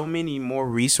 They have so many more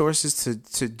resources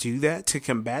to do that, to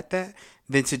combat that,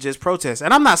 than to just protest.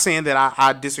 And I'm not saying that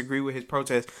I disagree with his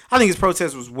protest. I think his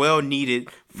protest was well needed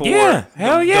for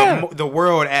the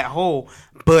world at whole.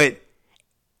 But,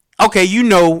 okay, you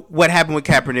know what happened with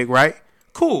Kaepernick, right?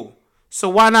 Cool. So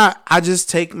why not I just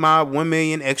take my $1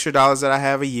 million extra dollars that I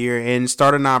have a year and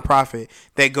start a nonprofit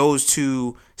that goes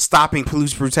to stopping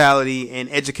police brutality and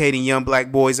educating young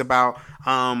black boys about,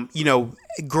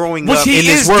 growing up in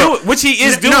this world. Which he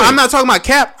is doing. No, I'm not talking about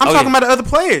Cap. I'm talking about the other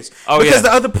players. Because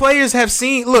the other players have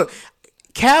seen. Look,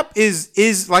 Cap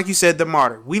is like you said, the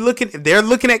martyr. They're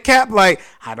looking at Cap like,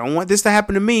 I don't want this to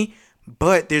happen to me.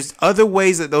 But there's other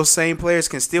ways that those same players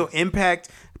can still impact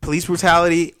police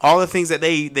brutality, all the things that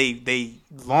they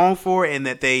long for and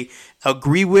that they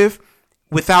agree with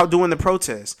without doing the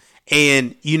protest.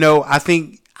 And, I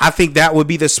think that would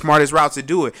be the smartest route to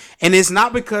do it. And it's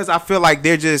not because I feel like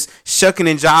they're just shucking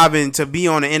and jiving to be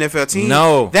on an NFL team.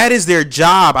 No. That is their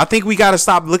job. I think we got to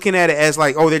stop looking at it as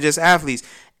like, oh, they're just athletes.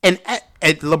 And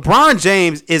LeBron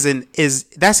James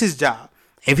that's his job.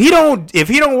 If he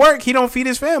don't work, he don't feed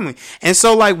his family. And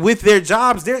so, like, with their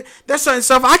jobs, there's certain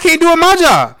stuff I can't do in my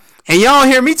job. And y'all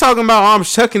hear me talking about I'm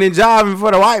shucking and jiving for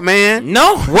the white man.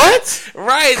 No. What?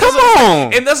 Right. Come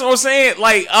on. And that's what I'm saying.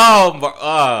 Like,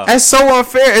 that's so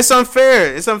unfair. It's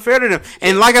unfair. It's unfair to them.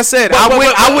 And like I said, I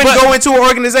wouldn't go into an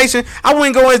organization. I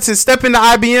wouldn't go into step into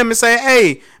IBM and say,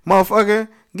 hey, motherfucker,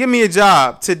 give me a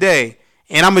job today.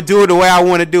 And I'm going to do it the way I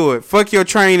want to do it. Fuck your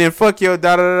training. Fuck your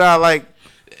da-da-da-da. Like,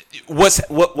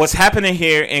 what's happening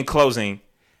here in closing,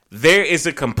 there is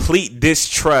a complete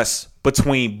distrust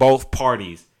between both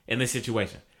parties in this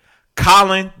situation.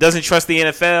 Colin doesn't trust the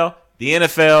NFL. The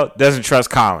NFL doesn't trust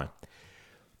Colin.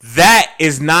 That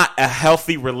is not a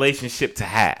healthy relationship to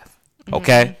have.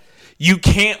 Okay? Mm-hmm. You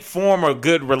can't form a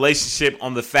good relationship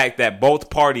on the fact that both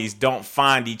parties don't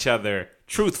find each other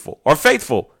truthful or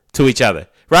faithful to each other.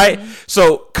 Right? Mm-hmm.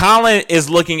 So Colin is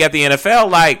looking at the NFL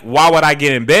like, why would I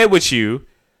get in bed with you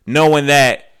knowing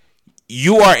that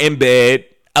you are in bed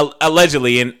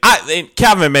allegedly, and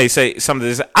Calvin may say some of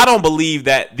this. I don't believe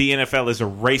that the NFL is a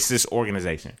racist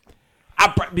organization. I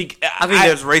think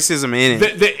there's racism in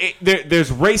it. There's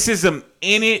racism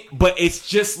in it, but it's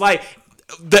just like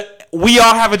we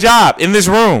all have a job in this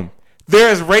room. There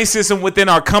is racism within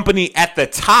our company at the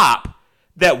top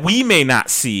that we may not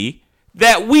see,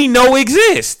 that we know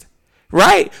exist.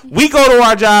 Right? We go to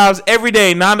our jobs every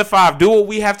day, 9 to 5, do what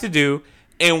we have to do,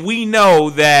 and we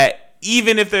know that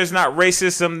even if there's not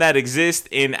racism that exists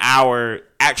in our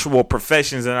actual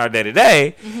professions in our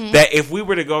day-to-day, that if we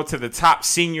were to go to the top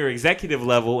senior executive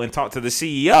level and talk to the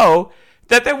CEO,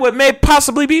 that there may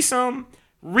possibly be some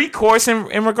recourse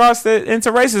in regards to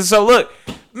into racism. So look,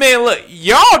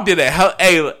 y'all did I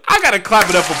gotta clap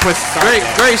it up for Push to Start.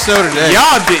 Great show today.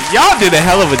 Y'all did a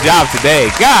hell of a job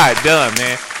today. God damn,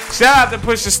 man. Shout out to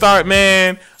Push to Start,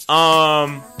 man.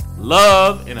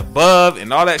 Love and above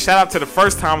and all that. Shout out to the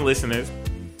first time listeners.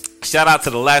 Shout out to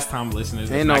the last time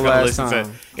listeners. Ain't no last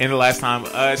time. In the last time.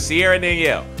 Sierra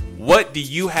Danielle, what do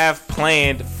you have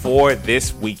planned for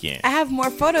this weekend? I have more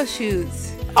photo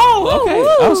shoots. Oh, okay. Woo.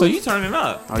 Oh, so you turning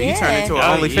up. Oh, you turning into an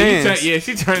OnlyFans.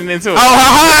 She turning into it. Oh,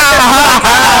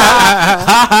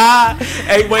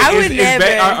 hey, wait,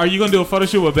 are you going to do a photo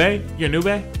shoot with Bae? Your new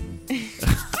Bae?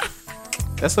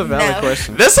 That's a valid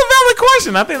question. That's a valid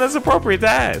question. I think that's appropriate to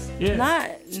ask. Yeah.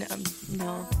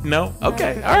 No. No?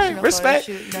 Okay. All right. Respect.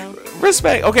 Shoot, no.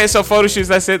 Respect. Okay, so photo shoots,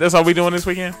 that's it? That's all we doing this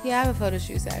weekend? Yeah, I have a photo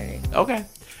shoot Saturday. Okay.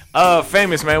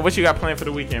 Famous, man, what you got planned for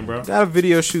the weekend, bro? Got a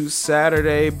video shoot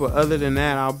Saturday, but other than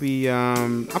that, I'll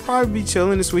probably be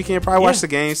chilling this weekend. Probably watch the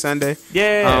game Sunday.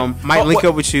 Yeah. Might link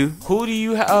up with you. Who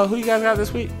you guys got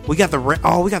this week? We got the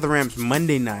Rams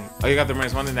Monday night. Oh, you got the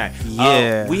Rams Monday night.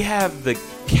 Yeah. We have the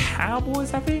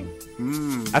Cowboys, I think.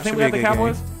 I think we have the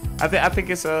Cowboys. Game. I think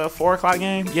it's a 4:00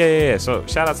 game. Yeah. So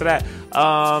shout out to that.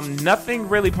 Nothing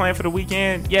really planned for the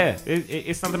weekend. Yeah,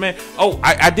 it's something, man. Oh,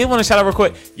 I did want to shout out real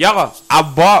quick, y'all. I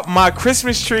bought my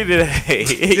Christmas tree today.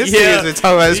 This nigga's been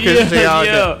talking about his Christmas tree all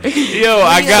day. Yo,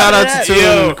 I got shout out to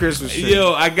the Christmas tree.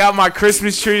 Yo, I got my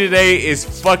Christmas tree today.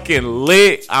 It's fucking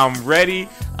lit. I'm ready.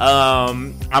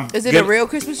 Is it a real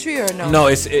Christmas tree or no? No,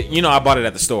 I bought it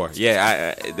at the store.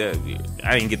 Yeah,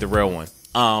 I didn't get the real one.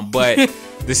 But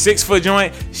the 6-foot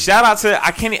joint. Shout out to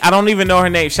I don't even know her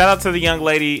name. Shout out to the young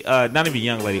lady, not even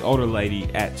young lady, older lady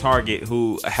at Target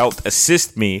who helped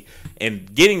assist me in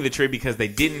getting the tree because they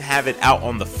didn't have it out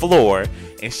on the floor,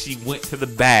 and she went to the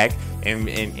back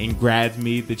and grabbed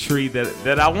me the tree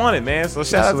that I wanted, man. So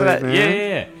shout out to that.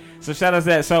 Yeah. So shout out to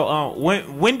that. So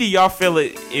when do y'all feel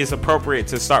it is appropriate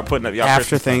to start putting up y'all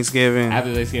after Thanksgiving?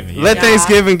 After Thanksgiving. Yeah. Let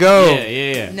Thanksgiving go.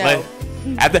 Yeah. No.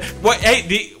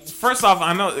 First off,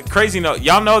 I know crazy note.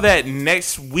 Y'all know that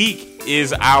next week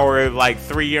is our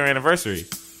 3-year anniversary.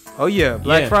 Oh yeah,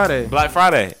 Black Friday. Black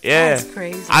Friday. Yeah. That's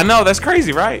crazy. I know, that's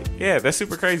crazy, right? Yeah, that's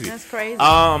super crazy. That's crazy.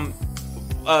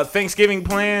 Thanksgiving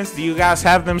plans? Do you guys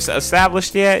have them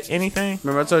established yet? Anything?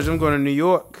 Remember I told you I'm going to New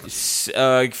York.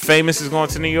 Famous is going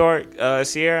to New York.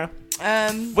 Sierra.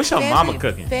 What's your mama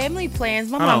cooking? Family plans.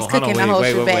 My mom's cooking the whole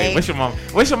shebang. Wait.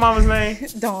 What's your mama's name?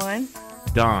 Dawn.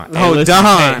 Dawn. Oh, listen,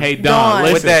 Dawn. Hey, Dawn. Dawn.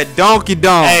 Listen. With that donkey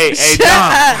donk. Hey,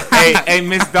 Dawn. hey,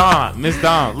 Miss Dawn. Miss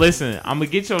Dawn, listen, I'm going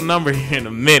to get your number here in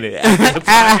a minute. After the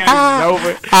podcast is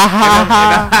over.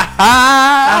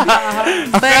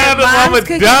 But mom's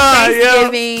cooking Dawn,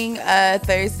 Thanksgiving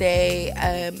Thursday.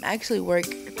 I actually work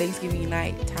Thanksgiving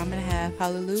night, time and a half.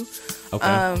 Hallelujah.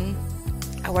 Okay.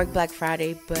 I work Black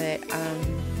Friday, but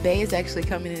Bay is actually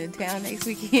coming into town next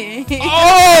weekend.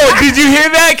 Oh, did you hear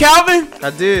that, Calvin? I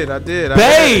did.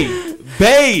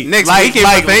 Bay. Next weekend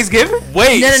for Thanksgiving?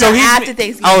 Wait, No, so he's after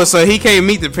Thanksgiving. Oh, so he can't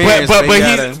meet the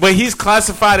parents. but he's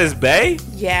classified as Bay?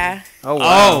 Yeah. Oh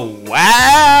wow. Oh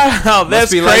wow,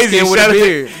 that's be crazy. light-skinned with a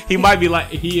beard.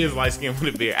 He is light skinned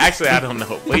with a beard. Actually, I don't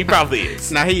know, but he probably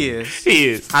is. Nah, he is. He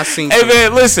is. I seen. Hey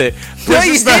man, listen.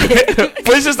 Push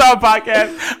did Your Start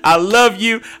Podcast. I love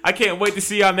you. I can't wait to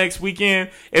see y'all next weekend.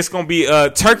 It's gonna be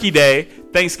Turkey Day,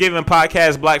 Thanksgiving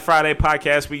podcast, Black Friday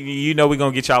podcast. You know we're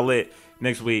gonna get y'all lit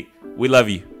next week. We love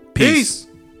you. Peace.